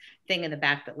this thing in the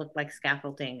back that looked like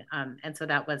scaffolding. And so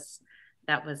that was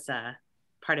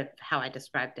part of how I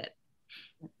described it.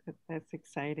 That's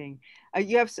exciting. I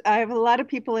have a lot of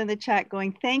people in the chat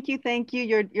going, thank you.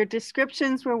 Your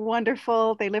descriptions were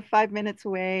wonderful. They live 5 minutes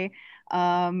away.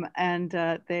 Lots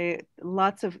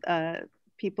of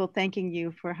people thanking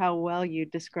you for how well you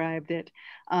described it.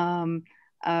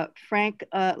 Frank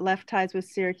left ties with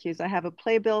Syracuse. I have a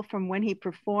playbill from when he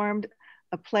performed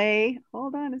a play.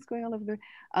 Hold on, it's going all over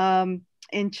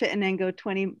in Chittenango,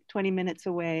 20 minutes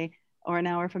away, or an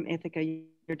hour from Ithaca.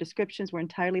 Your descriptions were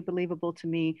entirely believable to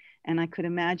me, and I could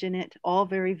imagine it all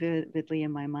very vividly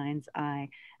in my mind's eye.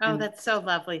 Oh, that's so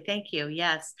lovely. Thank you.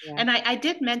 Yes. Yeah. And I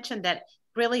did mention that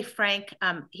really, Frank,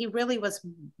 he really was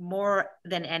more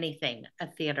than anything a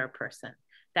theater person.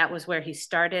 That was where he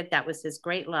started. That was his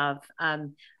great love.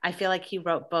 I feel like he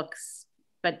wrote books,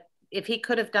 but if he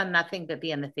could have done nothing but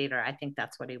be in the theater, I think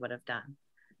that's what he would have done.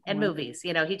 And movies,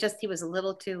 he was a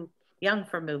little too young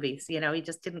for movies. He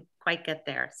just didn't quite get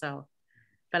there. So,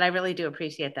 but I really do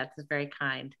appreciate that. It's very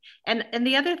kind. And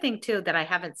the other thing too that I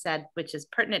haven't said, which is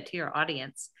pertinent to your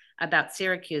audience about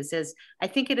Syracuse, is I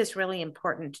think it is really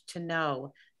important to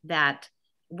know that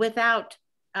without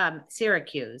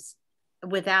Syracuse,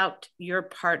 without your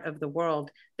part of the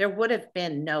world, there would have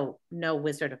been no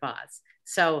Wizard of Oz.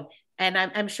 So, and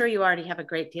I'm sure you already have a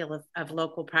great deal of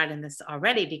local pride in this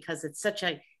already, because it's such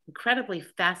an incredibly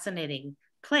fascinating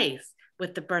place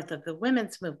with the birth of the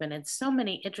women's movement and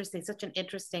such an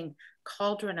interesting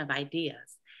cauldron of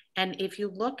ideas. And if you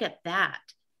look at that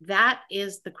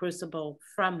is the crucible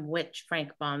from which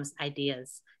Frank Baum's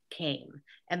ideas came.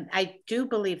 And I do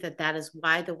believe that is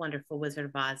why The Wonderful Wizard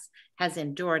of Oz has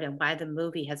endured, and why the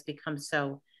movie has become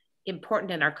so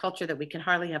important in our culture that we can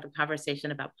hardly have a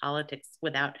conversation about politics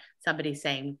without somebody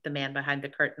saying, the man behind the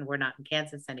curtain, we're not in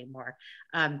Kansas anymore.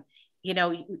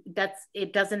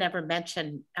 It doesn't ever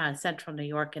mention Central New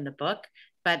York in the book,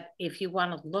 but if you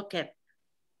want to look at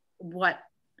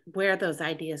where those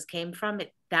ideas came from,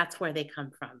 that's where they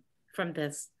come from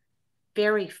this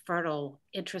very fertile,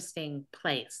 interesting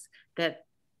place that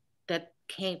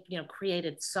came,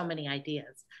 created so many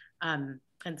ideas. And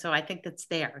so I think that's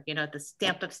there, the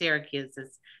stamp of Syracuse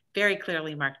is very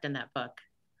clearly marked in that book.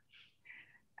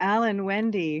 Alan,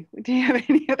 Wendy, do you have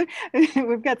any other?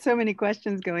 We've got so many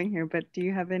questions going here, but do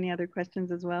you have any other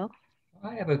questions as well?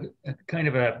 I have a kind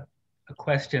of a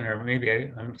question, or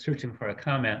maybe I'm searching for a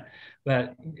comment,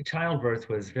 but childbirth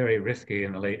was very risky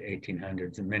in the late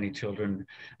 1800s, and many children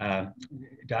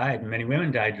died, and many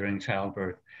women died during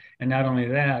childbirth. And not only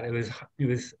that, it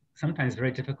was sometimes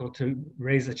very difficult to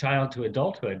raise a child to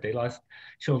adulthood. They lost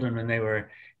children when they were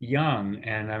young.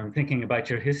 And I'm thinking about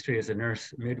your history as a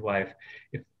nurse midwife.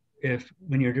 If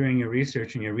when you're doing your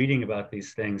research and you're reading about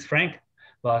these things, Frank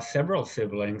lost several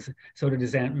siblings, so did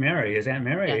his Aunt Mary. His Aunt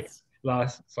Mary yes.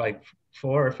 lost like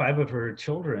 4 or 5 of her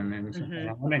children. And, and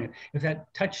I'm wondering if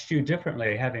that touched you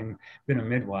differently, having been a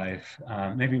midwife,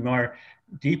 maybe more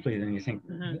deeply than you think.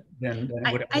 Than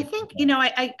it would I think,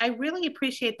 I really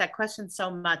appreciate that question so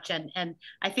much. And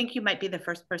I think you might be the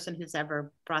first person who's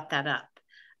ever brought that up.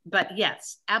 But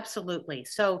yes, absolutely.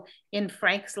 So in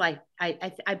Frank's life,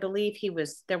 I believe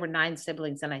there were 9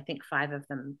 siblings, and I think 5 of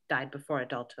them died before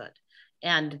adulthood.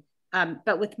 And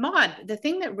but with Maud, the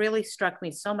thing that really struck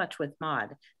me so much with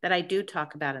Maud that I do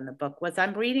talk about in the book was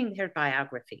I'm reading her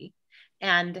biography,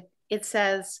 and it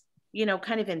says,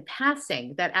 kind of in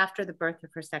passing, that after the birth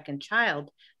of her second child,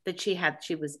 that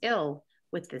she was ill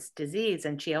with this disease,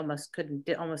 and she almost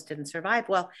didn't survive.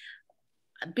 Well,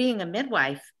 being a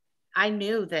midwife, I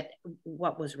knew that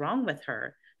what was wrong with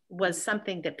her was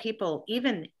something that people,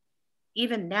 even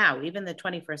now, even the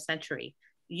 21st century,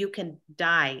 you can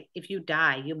die. If you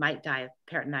die, you might die of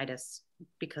peritonitis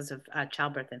because of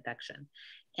childbirth infection.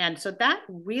 And so that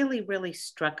really, really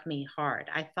struck me hard.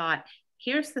 I thought,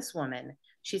 here's this woman,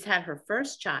 she's had her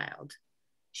first child,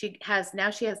 now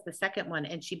she has the second one,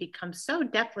 and she becomes so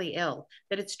deathly ill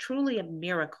that it's truly a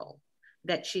miracle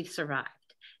that she survived.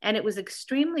 And it was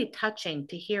extremely touching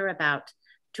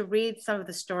to read some of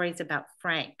the stories about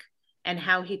Frank and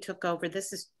how he took over.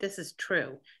 This is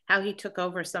true, how he took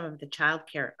over some of the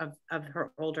childcare of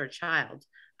her older child,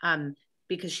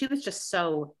 because she was just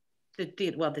so,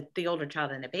 the older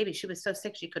child and the baby, she was so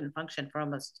sick she couldn't function for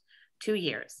almost 2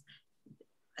 years.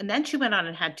 And then she went on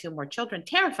and had 2 more children.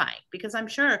 Terrifying, because I'm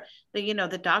sure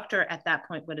the doctor at that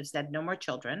point would have said no more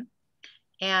children.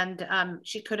 And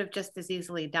she could have just as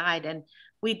easily died. And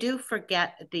we do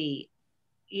forget the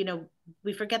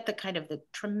kind of the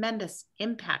tremendous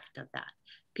impact of that.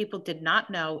 People did not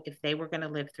know if they were going to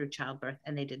live through childbirth,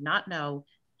 and they did not know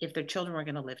if their children were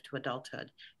going to live to adulthood.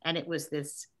 And it was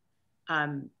this,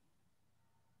 there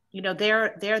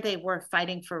they were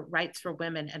fighting for rights for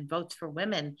women and votes for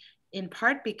women, in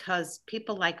part because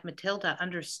people like Matilda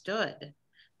understood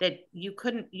that you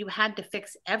had to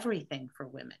fix everything for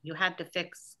women. You had to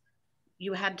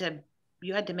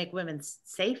make women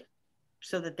safe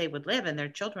so that they would live and their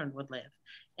children would live.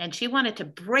 And she wanted to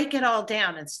break it all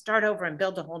down and start over and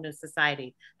build a whole new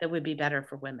society that would be better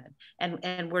for women.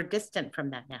 And we're distant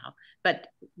from that now. But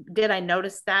did I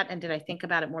notice that? And did I think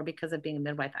about it more because of being a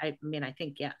midwife? I mean, I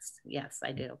think yes,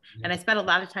 I do. And I spent a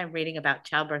lot of time reading about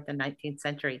childbirth in the 19th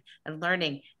century and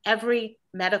learning every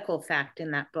medical fact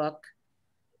in that book,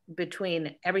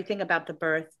 between everything about the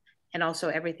birth and also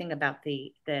everything about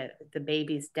the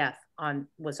baby's death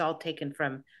was all taken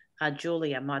from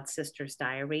Julia, Maud's sister's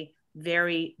diary,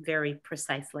 very, very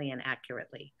precisely and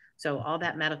accurately. So all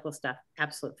that medical stuff,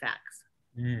 absolute facts.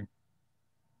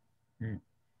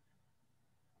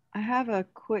 I have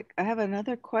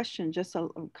another question, just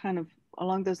kind of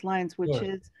along those lines, which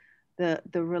is the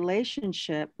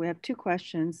relationship. We have 2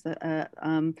 questions,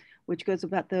 which goes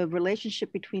about the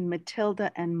relationship between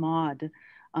Matilda and Maud.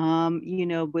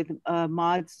 With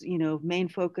Maud's, main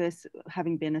focus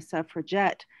having been a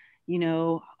suffragette,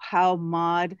 how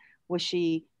Maud was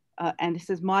she, and it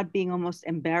says Maud being almost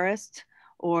embarrassed,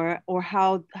 or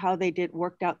how they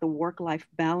worked out the work-life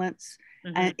balance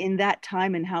and in that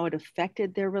time, and how it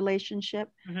affected their relationship.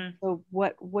 So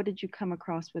what did you come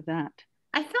across with that?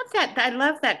 I thought I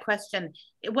love that question.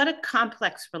 What a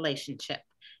complex relationship.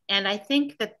 And I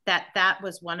think that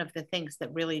was one of the things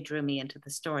that really drew me into the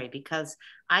story, because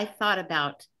I thought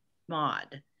about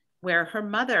Maud, where her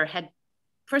mother had,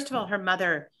 first of all, her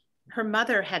mother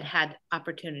had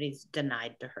opportunities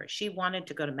denied to her. She wanted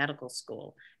to go to medical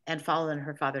school and follow in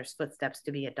her father's footsteps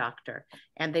to be a doctor,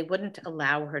 and they wouldn't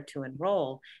allow her to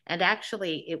enroll. And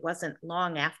actually, it wasn't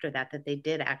long after that they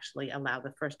did actually allow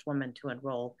the first woman to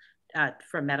enroll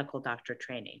for medical doctor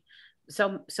training.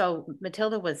 So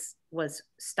Matilda was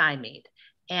stymied,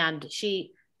 and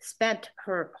she spent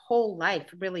her whole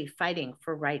life really fighting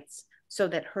for rights so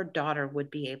that her daughter would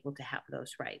be able to have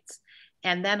those rights.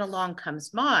 And then along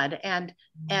comes Maud, and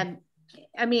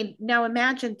I mean, now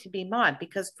imagine to be Maud,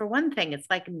 because for one thing, it's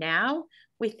like now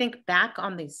we think back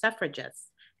on these suffragists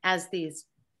as these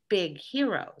big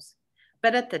heroes,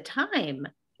 but at the time,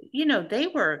 they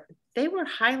were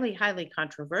highly, highly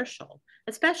controversial,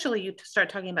 especially you start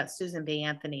talking about Susan B.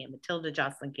 Anthony and Matilda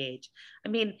Joslyn Gage. I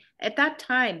mean, at that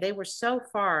time, they were so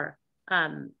far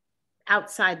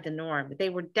outside the norm. They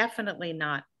were definitely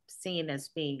not seen as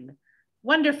being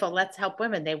wonderful, let's help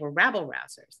women. They were rabble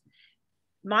rousers.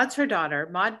 Maud's her daughter.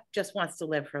 Maud just wants to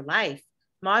live her life.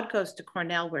 Maud goes to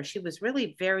Cornell, where she was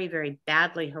really very, very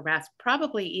badly harassed,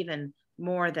 probably even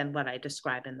more than what I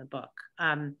describe in the book.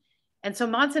 And so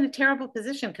Maud's in a terrible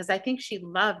position, because I think she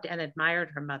loved and admired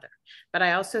her mother. But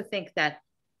I also think that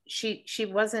she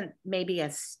wasn't maybe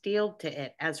as steeled to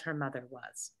it as her mother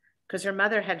was, because her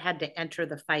mother had to enter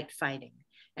the fight fighting.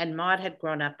 And Maud had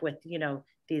grown up with,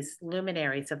 these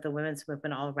luminaries of the women's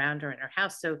movement all around her in her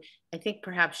house. So I think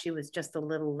perhaps she was just a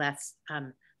little less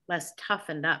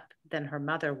toughened up than her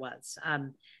mother was.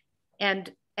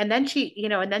 And then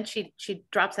she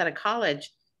drops out of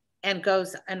college and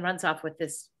goes and runs off with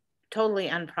this totally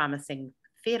unpromising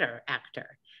theater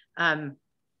actor. I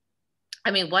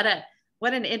mean, what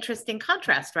an interesting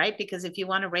contrast, right? Because if you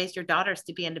want to raise your daughters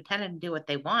to be independent and do what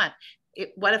they want,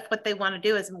 what if what they want to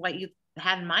do isn't what you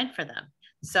had in mind for them?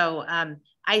 So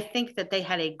I think that they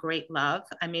had a great love.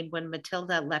 I mean, when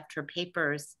Matilda left her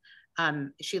papers,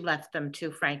 she left them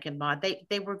to Frank and Maud.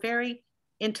 They were very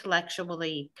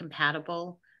intellectually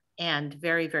compatible and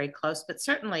very, very close, but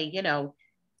certainly,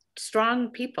 strong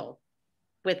people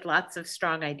with lots of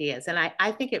strong ideas. And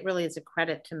I think it really is a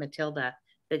credit to Matilda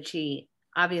that she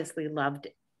obviously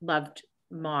loved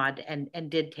Maud and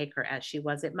did take her as she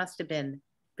was. It must have been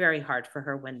very hard for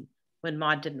her when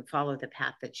Maud didn't follow the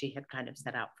path that she had kind of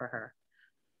set out for her.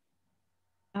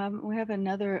 We have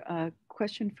another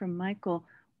question from Michael.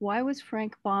 Why was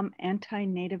Frank Baum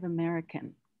anti-Native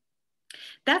American?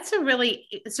 It's a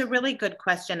really good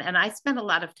question. And I spent a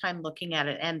lot of time looking at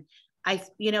it. And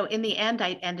in the end,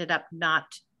 I ended up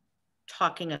not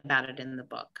talking about it in the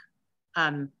book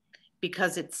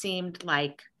because it seemed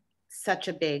like such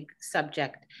a big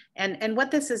subject. And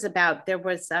what this is about, there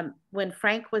was, when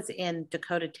Frank was in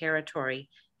Dakota Territory,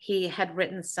 he had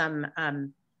written some,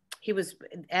 he was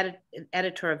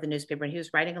editor of the newspaper, and he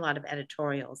was writing a lot of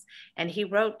editorials. And he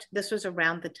wrote, this was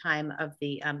around the time of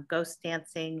the ghost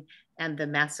dancing and the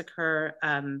massacre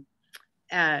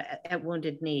at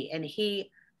Wounded Knee. And he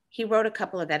wrote a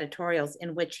couple of editorials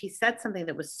in which he said something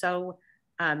that was so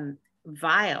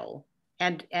vile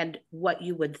and what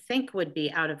you would think would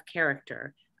be out of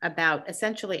character about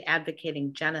essentially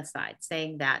advocating genocide,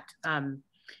 saying that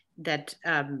that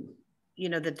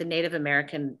the Native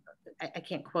American, I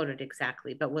can't quote it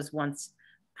exactly, but was once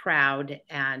proud,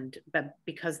 but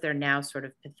because they're now sort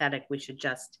of pathetic, we should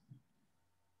just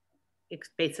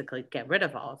basically get rid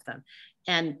of all of them.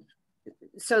 And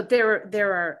so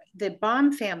the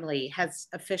Baum family has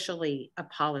officially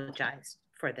apologized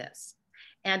for this.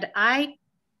 And I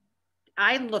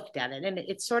looked at it, and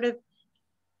it's sort of,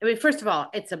 I mean, first of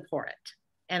all, it's abhorrent.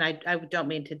 And I don't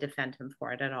mean to defend him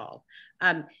for it at all.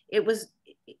 It was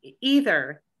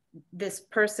either this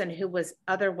person who was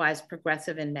otherwise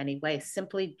progressive in many ways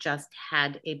simply just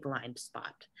had a blind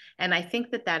spot. And I think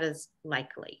that is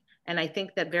likely. And I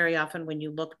think that very often when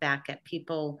you look back at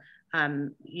people,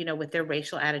 with their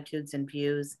racial attitudes and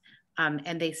views,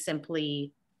 and they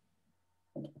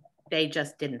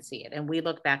just didn't see it. And we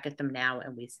look back at them now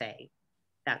and we say,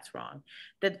 that's wrong.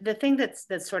 The thing that's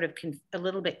sort of a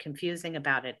little bit confusing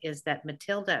about it is that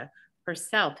Matilda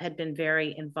herself had been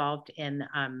very involved in,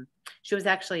 she was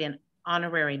actually an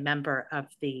honorary member of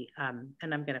the, and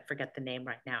I'm going to forget the name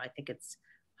right now. I think it's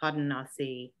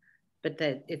Haudenosaunee, but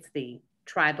it's the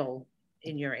tribal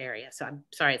in your area. So I'm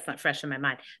sorry, it's not fresh in my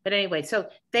mind. But anyway, so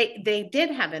they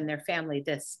did have in their family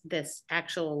this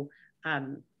actual,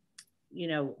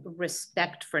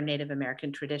 respect for Native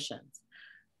American traditions.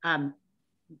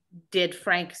 Did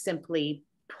Frank simply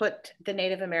put the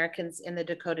Native Americans in the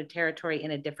Dakota Territory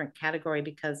in a different category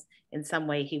because in some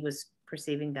way he was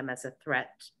perceiving them as a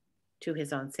threat to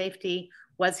his own safety?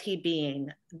 Was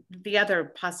he the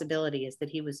other possibility is that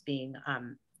he was being,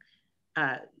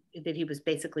 that he was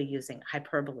basically using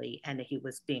hyperbole, and he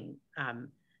was being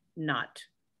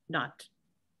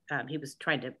he was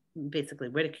trying to basically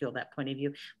ridicule that point of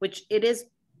view, which it is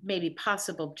maybe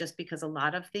possible just because a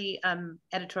lot of the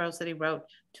editorials that he wrote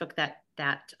took that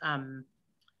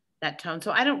tone.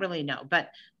 So I don't really know, but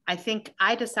I think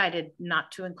I decided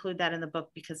not to include that in the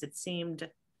book because it seemed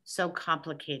so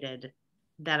complicated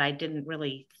that I didn't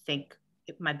really think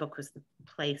my book was the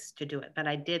place to do it. But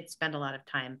I did spend a lot of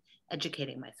time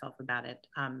educating myself about it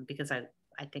because I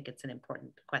think it's an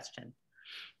important question.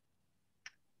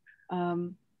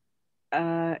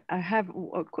 I have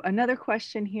another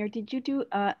question here. Did you do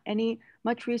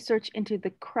much research into the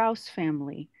Krause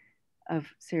family of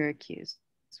Syracuse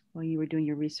while you were doing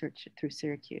your research through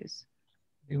Syracuse?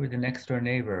 They were the next door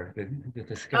neighbor.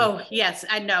 Oh yes,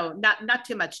 I know. Not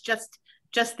too much.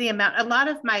 Just the amount. A lot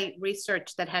of my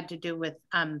research that had to do with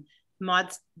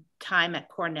Maud's time at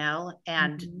Cornell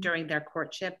and during their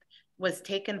courtship was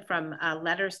taken from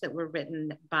letters that were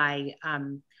written by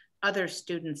other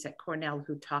students at Cornell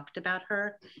who talked about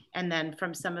her, and then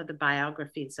from some of the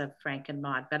biographies of Frank and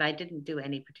Maud, but I didn't do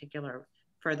any particular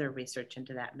further research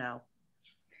into that, no.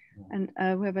 And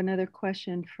we have another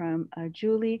question from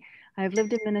Julie. I've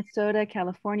lived in Minnesota,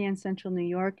 California, and Central New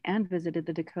York, and visited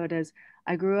the Dakotas.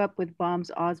 I grew up with Baum's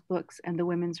Oz books and the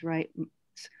women's rights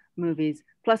movies,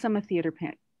 plus I'm a theater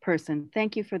person.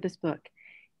 Thank you for this book.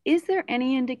 Is there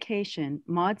any indication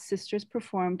Maud's sisters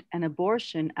performed an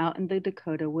abortion out in the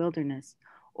Dakota wilderness,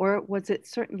 or was it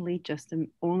certainly just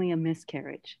only a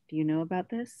miscarriage? Do you know about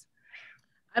this?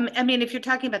 I mean, if you're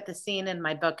talking about the scene in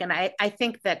my book, and I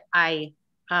think that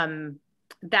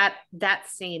that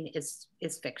scene is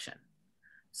fiction.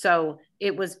 So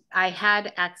I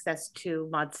had access to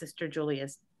Maud's sister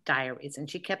Julia's diaries, and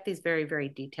she kept these very, very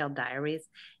detailed diaries.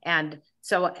 And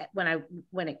so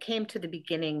when it came to the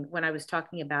beginning, when I was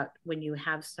talking about when you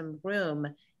have some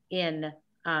room in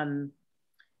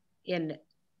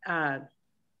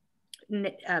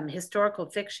historical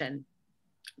fiction,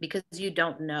 because you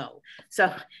don't know.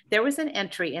 So there was an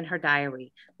entry in her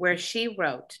diary where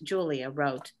Julia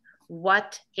wrote,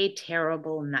 "What a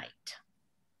terrible night."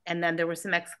 And then there were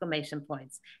some exclamation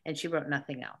points, and she wrote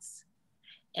nothing else.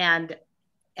 And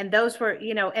those were,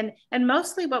 you know, and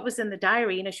mostly what was in the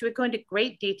diary, you know, she would go into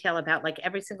great detail about like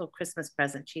every single Christmas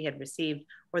present she had received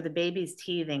or the baby's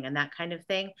teething and that kind of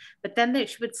thing. But then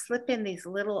she would slip in these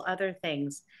little other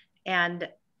things. And,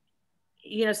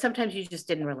 you know, sometimes you just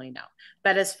didn't really know.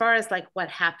 But as far as like what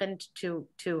happened to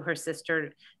her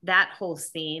sister, that whole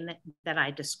scene that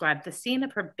I described, the scene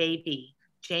of her baby,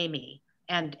 Jamie,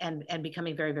 and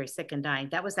becoming very, very sick and dying,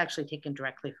 that was actually taken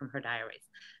directly from her diaries.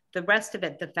 The rest of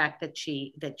it, the fact that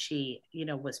she, you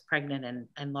know, was pregnant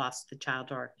and lost the child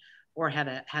or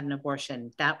had an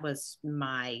abortion, that was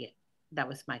my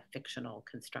fictional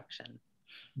construction.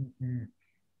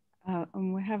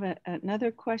 Mm-hmm. We have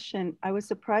another question. I was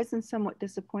surprised and somewhat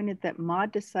disappointed that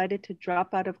Maud decided to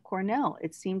drop out of Cornell.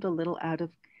 It seemed a little out of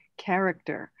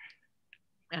character.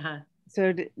 Uh-huh.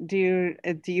 So do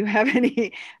you have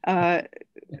any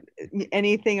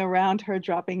anything around her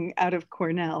dropping out of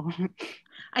Cornell?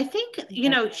 I think, you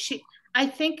know,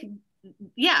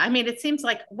 yeah, I mean, it seems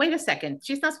like, wait a second,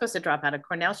 she's not supposed to drop out of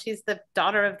Cornell. She's the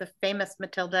daughter of the famous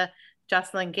Matilda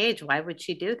Joslyn Gage. Why would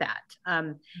she do that?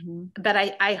 But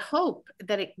I hope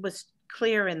that it was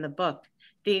clear in the book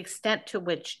the extent to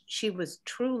which she was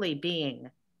truly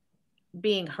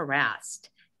being harassed,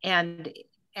 and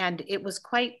it was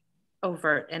quite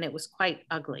overt and it was quite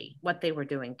ugly what they were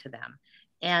doing to them.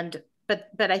 And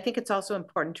but I think it's also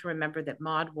important to remember that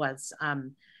Maud was,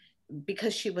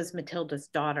 because she was Matilda's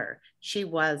daughter, she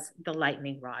was the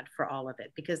lightning rod for all of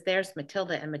it, because there's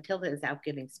Matilda, and Matilda is out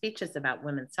giving speeches about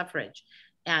women's suffrage.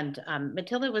 And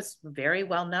Matilda was very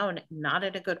well known, not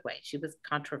in a good way. She was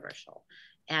controversial.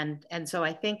 And so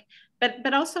I think,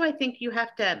 but also I think you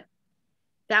have to,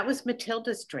 that was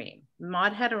Matilda's dream.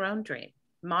 Maud had her own dream.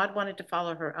 Maud wanted to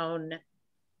follow her own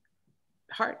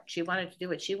heart. She wanted to do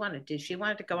what she wanted to do. She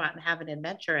wanted to go out and have an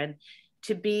adventure, and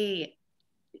to be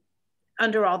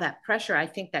under all that pressure, I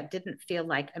think that didn't feel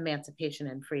like emancipation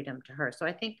and freedom to her. So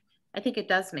I think it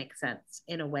does make sense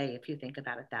in a way if you think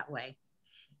about it that way.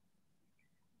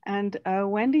 And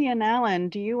Wendy and Alan,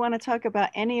 do you want to talk about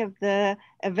any of the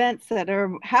events that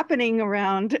are happening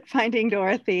around Finding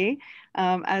Dorothy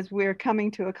as we're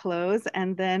coming to a close?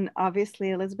 And then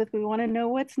obviously, Elizabeth, we want to know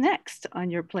what's next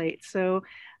on your plate. So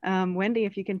Wendy,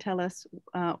 if you can tell us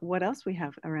what else we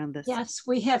have around this. Yes,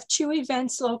 we have 2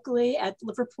 events locally at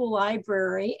Liverpool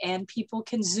Library, and people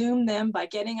can Zoom them by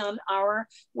getting on our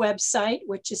website,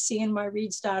 which is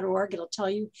cnyreads.org. It'll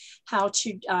tell you how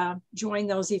to join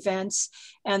those events.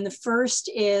 And the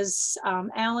first is,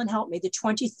 Alan, help me, the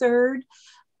 23rd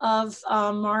of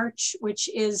March, which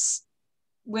is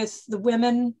with the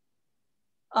women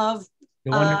of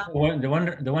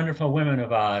the wonderful women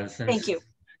of Oz. And thank you.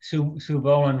 Sue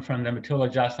Boland from the Matilda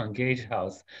Joslyn Gage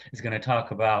House is going to talk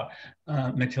about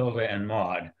Matilda and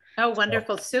Maud. Oh,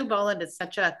 wonderful. So, Sue Boland is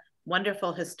such a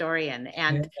wonderful historian,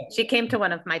 and she came to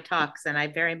one of my talks, and I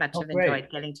very much have enjoyed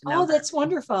getting to know her. That's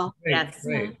wonderful. Great, yes.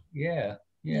 Great.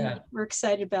 Yeah. We're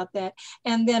excited about that.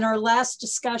 And then our last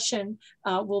discussion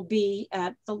will be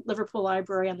at the Liverpool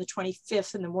Library on the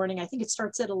 25th in the morning. I think it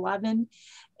starts at 11,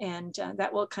 and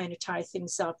that will kind of tie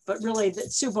things up. But really,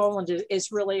 Sue Boland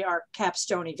is really our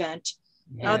capstone event.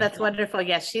 Oh, that's wonderful.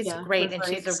 Yes, she's great, and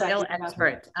she's a real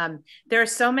expert. There are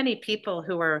so many people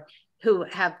who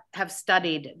have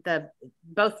studied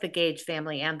both the Gage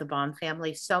family and the Baum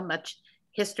family. So much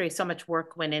history, so much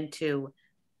work went into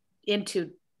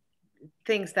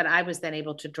things that I was then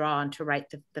able to draw on to write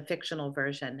the fictional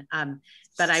version.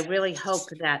 But I really hope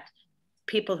that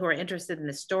people who are interested in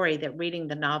the story, that reading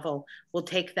the novel will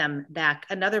take them back.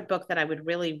 Another book that I would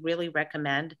really, really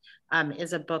recommend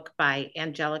is a book by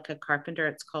Angelica Carpenter.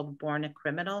 It's called Born a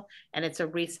Criminal, and it's a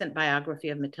recent biography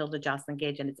of Matilda Joslyn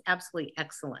Gage, and it's absolutely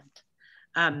excellent.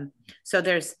 So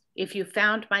if you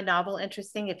found my novel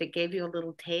interesting, if it gave you a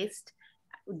little taste,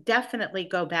 definitely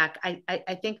go back.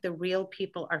 I think the real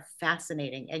people are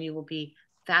fascinating, and you will be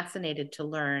fascinated to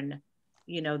learn,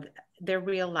 you know, their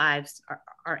real lives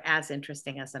are as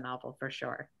interesting as a novel, for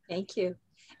sure. Thank you.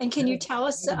 And can you tell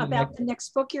us about the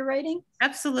next book you're writing?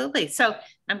 Absolutely. So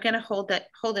I'm going to hold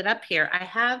it up here.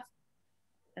 I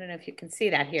don't know if you can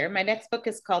see that here. My next book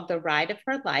is called The Ride of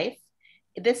Her Life.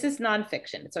 This is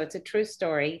nonfiction, so it's a true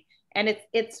story. And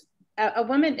it's a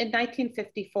woman in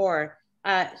 1954.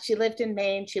 She lived in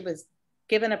Maine. She was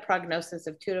given a prognosis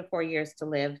of 2 to 4 years to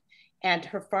live, and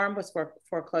her farm was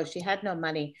foreclosed. She had no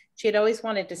money. She had always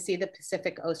wanted to see the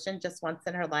Pacific Ocean just once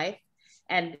in her life,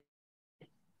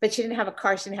 but she didn't have a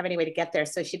car. She didn't have any way to get there.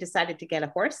 So she decided to get a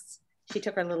horse. She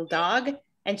took her little dog,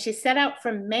 and she set out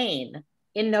from Maine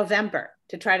in November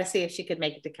to try to see if she could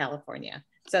make it to California.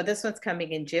 So this one's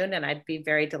coming in June, and I'd be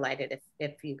very delighted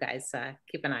if you guys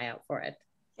keep an eye out for it.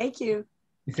 Thank you.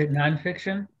 Is it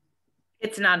nonfiction?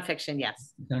 It's nonfiction,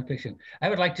 yes. Nonfiction. I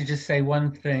would like to just say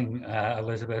one thing,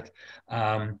 Elizabeth.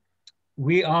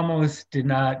 We almost did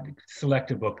not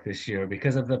select a book this year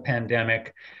because of the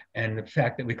pandemic and the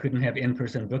fact that we couldn't have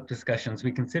in-person book discussions.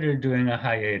 We considered doing a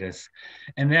hiatus.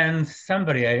 And then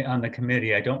somebody on the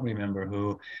committee, I don't remember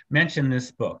who, mentioned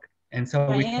this book. And so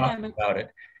we talked about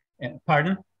it.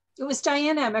 Pardon? It was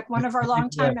Diane Emick, one of our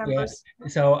longtime members.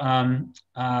 So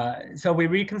we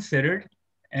reconsidered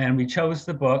and we chose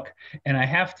the book. And I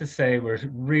have to say, we're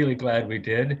really glad we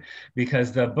did,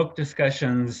 because the book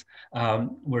discussions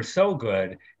were so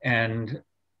good. And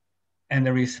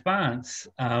the response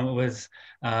was,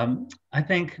 I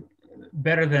think,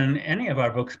 better than any of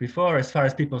our books before, as far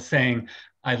as people saying,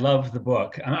 I love the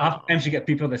book. Oftentimes you get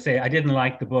people that say, I didn't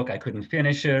like the book, I couldn't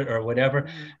finish it or whatever.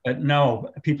 But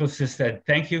no, people just said,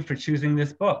 thank you for choosing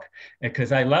this book,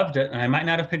 because I loved it and I might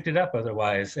not have picked it up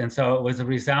otherwise. And so it was a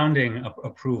resounding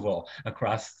approval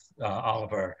across all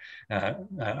of our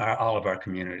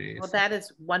communities. Well, that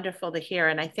is wonderful to hear.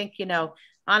 And I think, you know,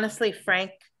 honestly,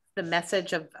 Frank, the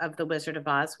message of The Wizard of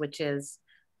Oz, which is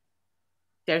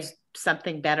there's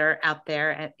something better out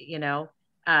there, you know,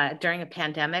 during a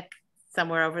pandemic,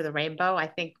 somewhere over the rainbow. I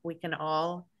think we can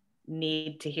all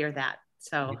need to hear that.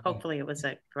 So hopefully it was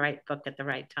a right book at the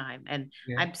right time. And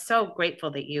I'm so grateful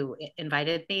that you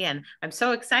invited me. And I'm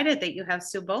so excited that you have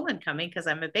Sue Boland coming, because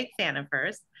I'm a big fan of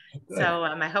hers. Good. So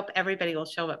I hope everybody will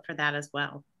show up for that as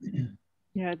well.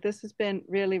 Yeah, this has been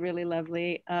really, really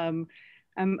lovely. I'm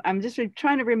just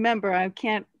trying to remember, I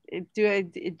can't do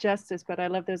it justice, but I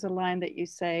love, there's a line that you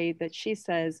say, that she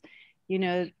says, you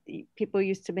know, people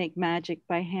used to make magic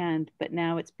by hand, but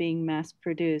now it's being mass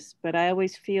produced. But I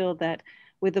always feel that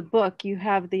with a book, you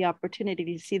have the opportunity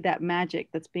to see that magic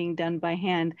that's being done by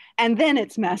hand, and then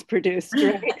it's mass produced,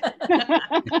 right?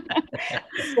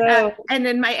 And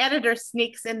then my editor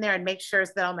sneaks in there and makes sure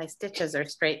that all my stitches are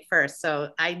straight first. So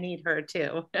I need her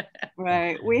too.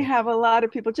 Right. We have a lot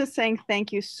of people just saying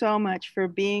thank you so much for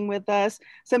being with us.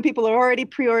 Some people are already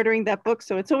pre-ordering that book,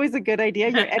 so it's always a good idea.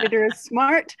 Your editor is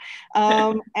smart.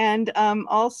 Also,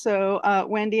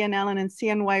 Wendy and Ellen and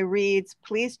CNY Reads,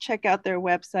 please check out their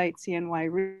website,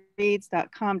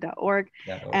 cnyreads.com.org.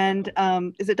 And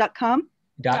is it .com?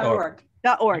 .org.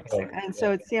 .org. And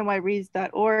so it's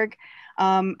cnyreads.org.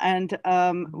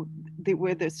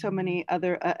 Where there's so many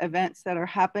other events that are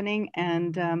happening.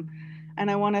 And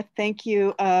I want to thank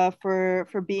you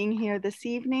for being here this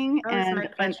evening, and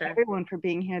everyone for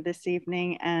being here this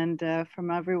evening, and from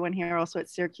everyone here also at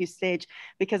Syracuse Stage,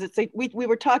 because it's like we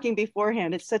were talking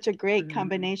beforehand. It's such a great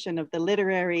combination of the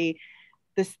literary,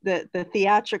 the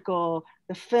theatrical,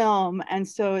 the film, and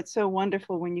so it's so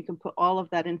wonderful when you can put all of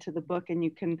that into the book, and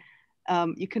you can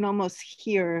almost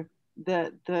hear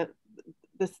the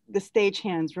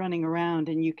stagehands running around,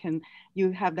 and you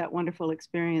have that wonderful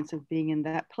experience of being in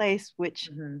that place, which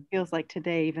feels like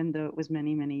today, even though it was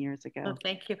many, many years ago. Oh,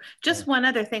 thank you. Just one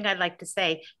other thing I'd like to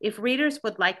say. If readers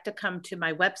would like to come to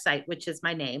my website, which is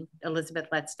my name,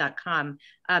 elizabethletts.com,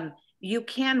 you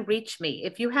can reach me.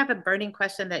 If you have a burning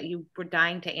question that you were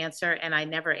dying to answer and I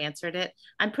never answered it,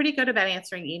 I'm pretty good about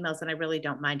answering emails, and I really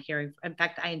don't mind hearing. In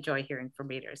fact, I enjoy hearing from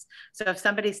readers. So if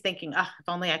somebody's thinking, oh, if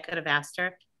only I could have asked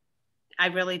her, I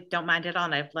really don't mind at all,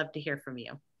 and I'd love to hear from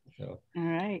you. All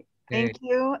right. Thank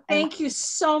you. Thank you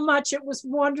so much. It was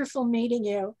wonderful meeting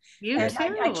you. You too.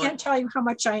 I can't tell you how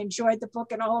much I enjoyed the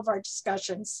book and all of our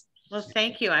discussions. Well,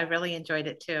 thank you. I really enjoyed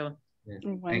it too.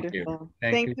 Wonderful.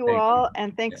 Thank you all,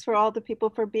 and thanks for all the people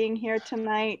for being here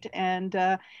tonight, and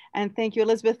thank you,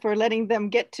 Elizabeth, for letting them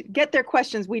get their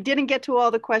questions. We didn't get to all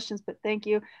the questions, but thank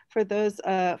you for those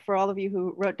for all of you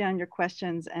who wrote down your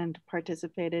questions and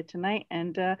participated tonight.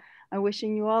 And I'm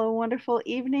wishing you all a wonderful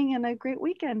evening and a great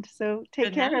weekend. So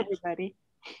take care, everybody.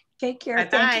 Take care.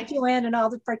 Thank you, Joann, and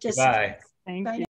all the participants. Bye. Thank you.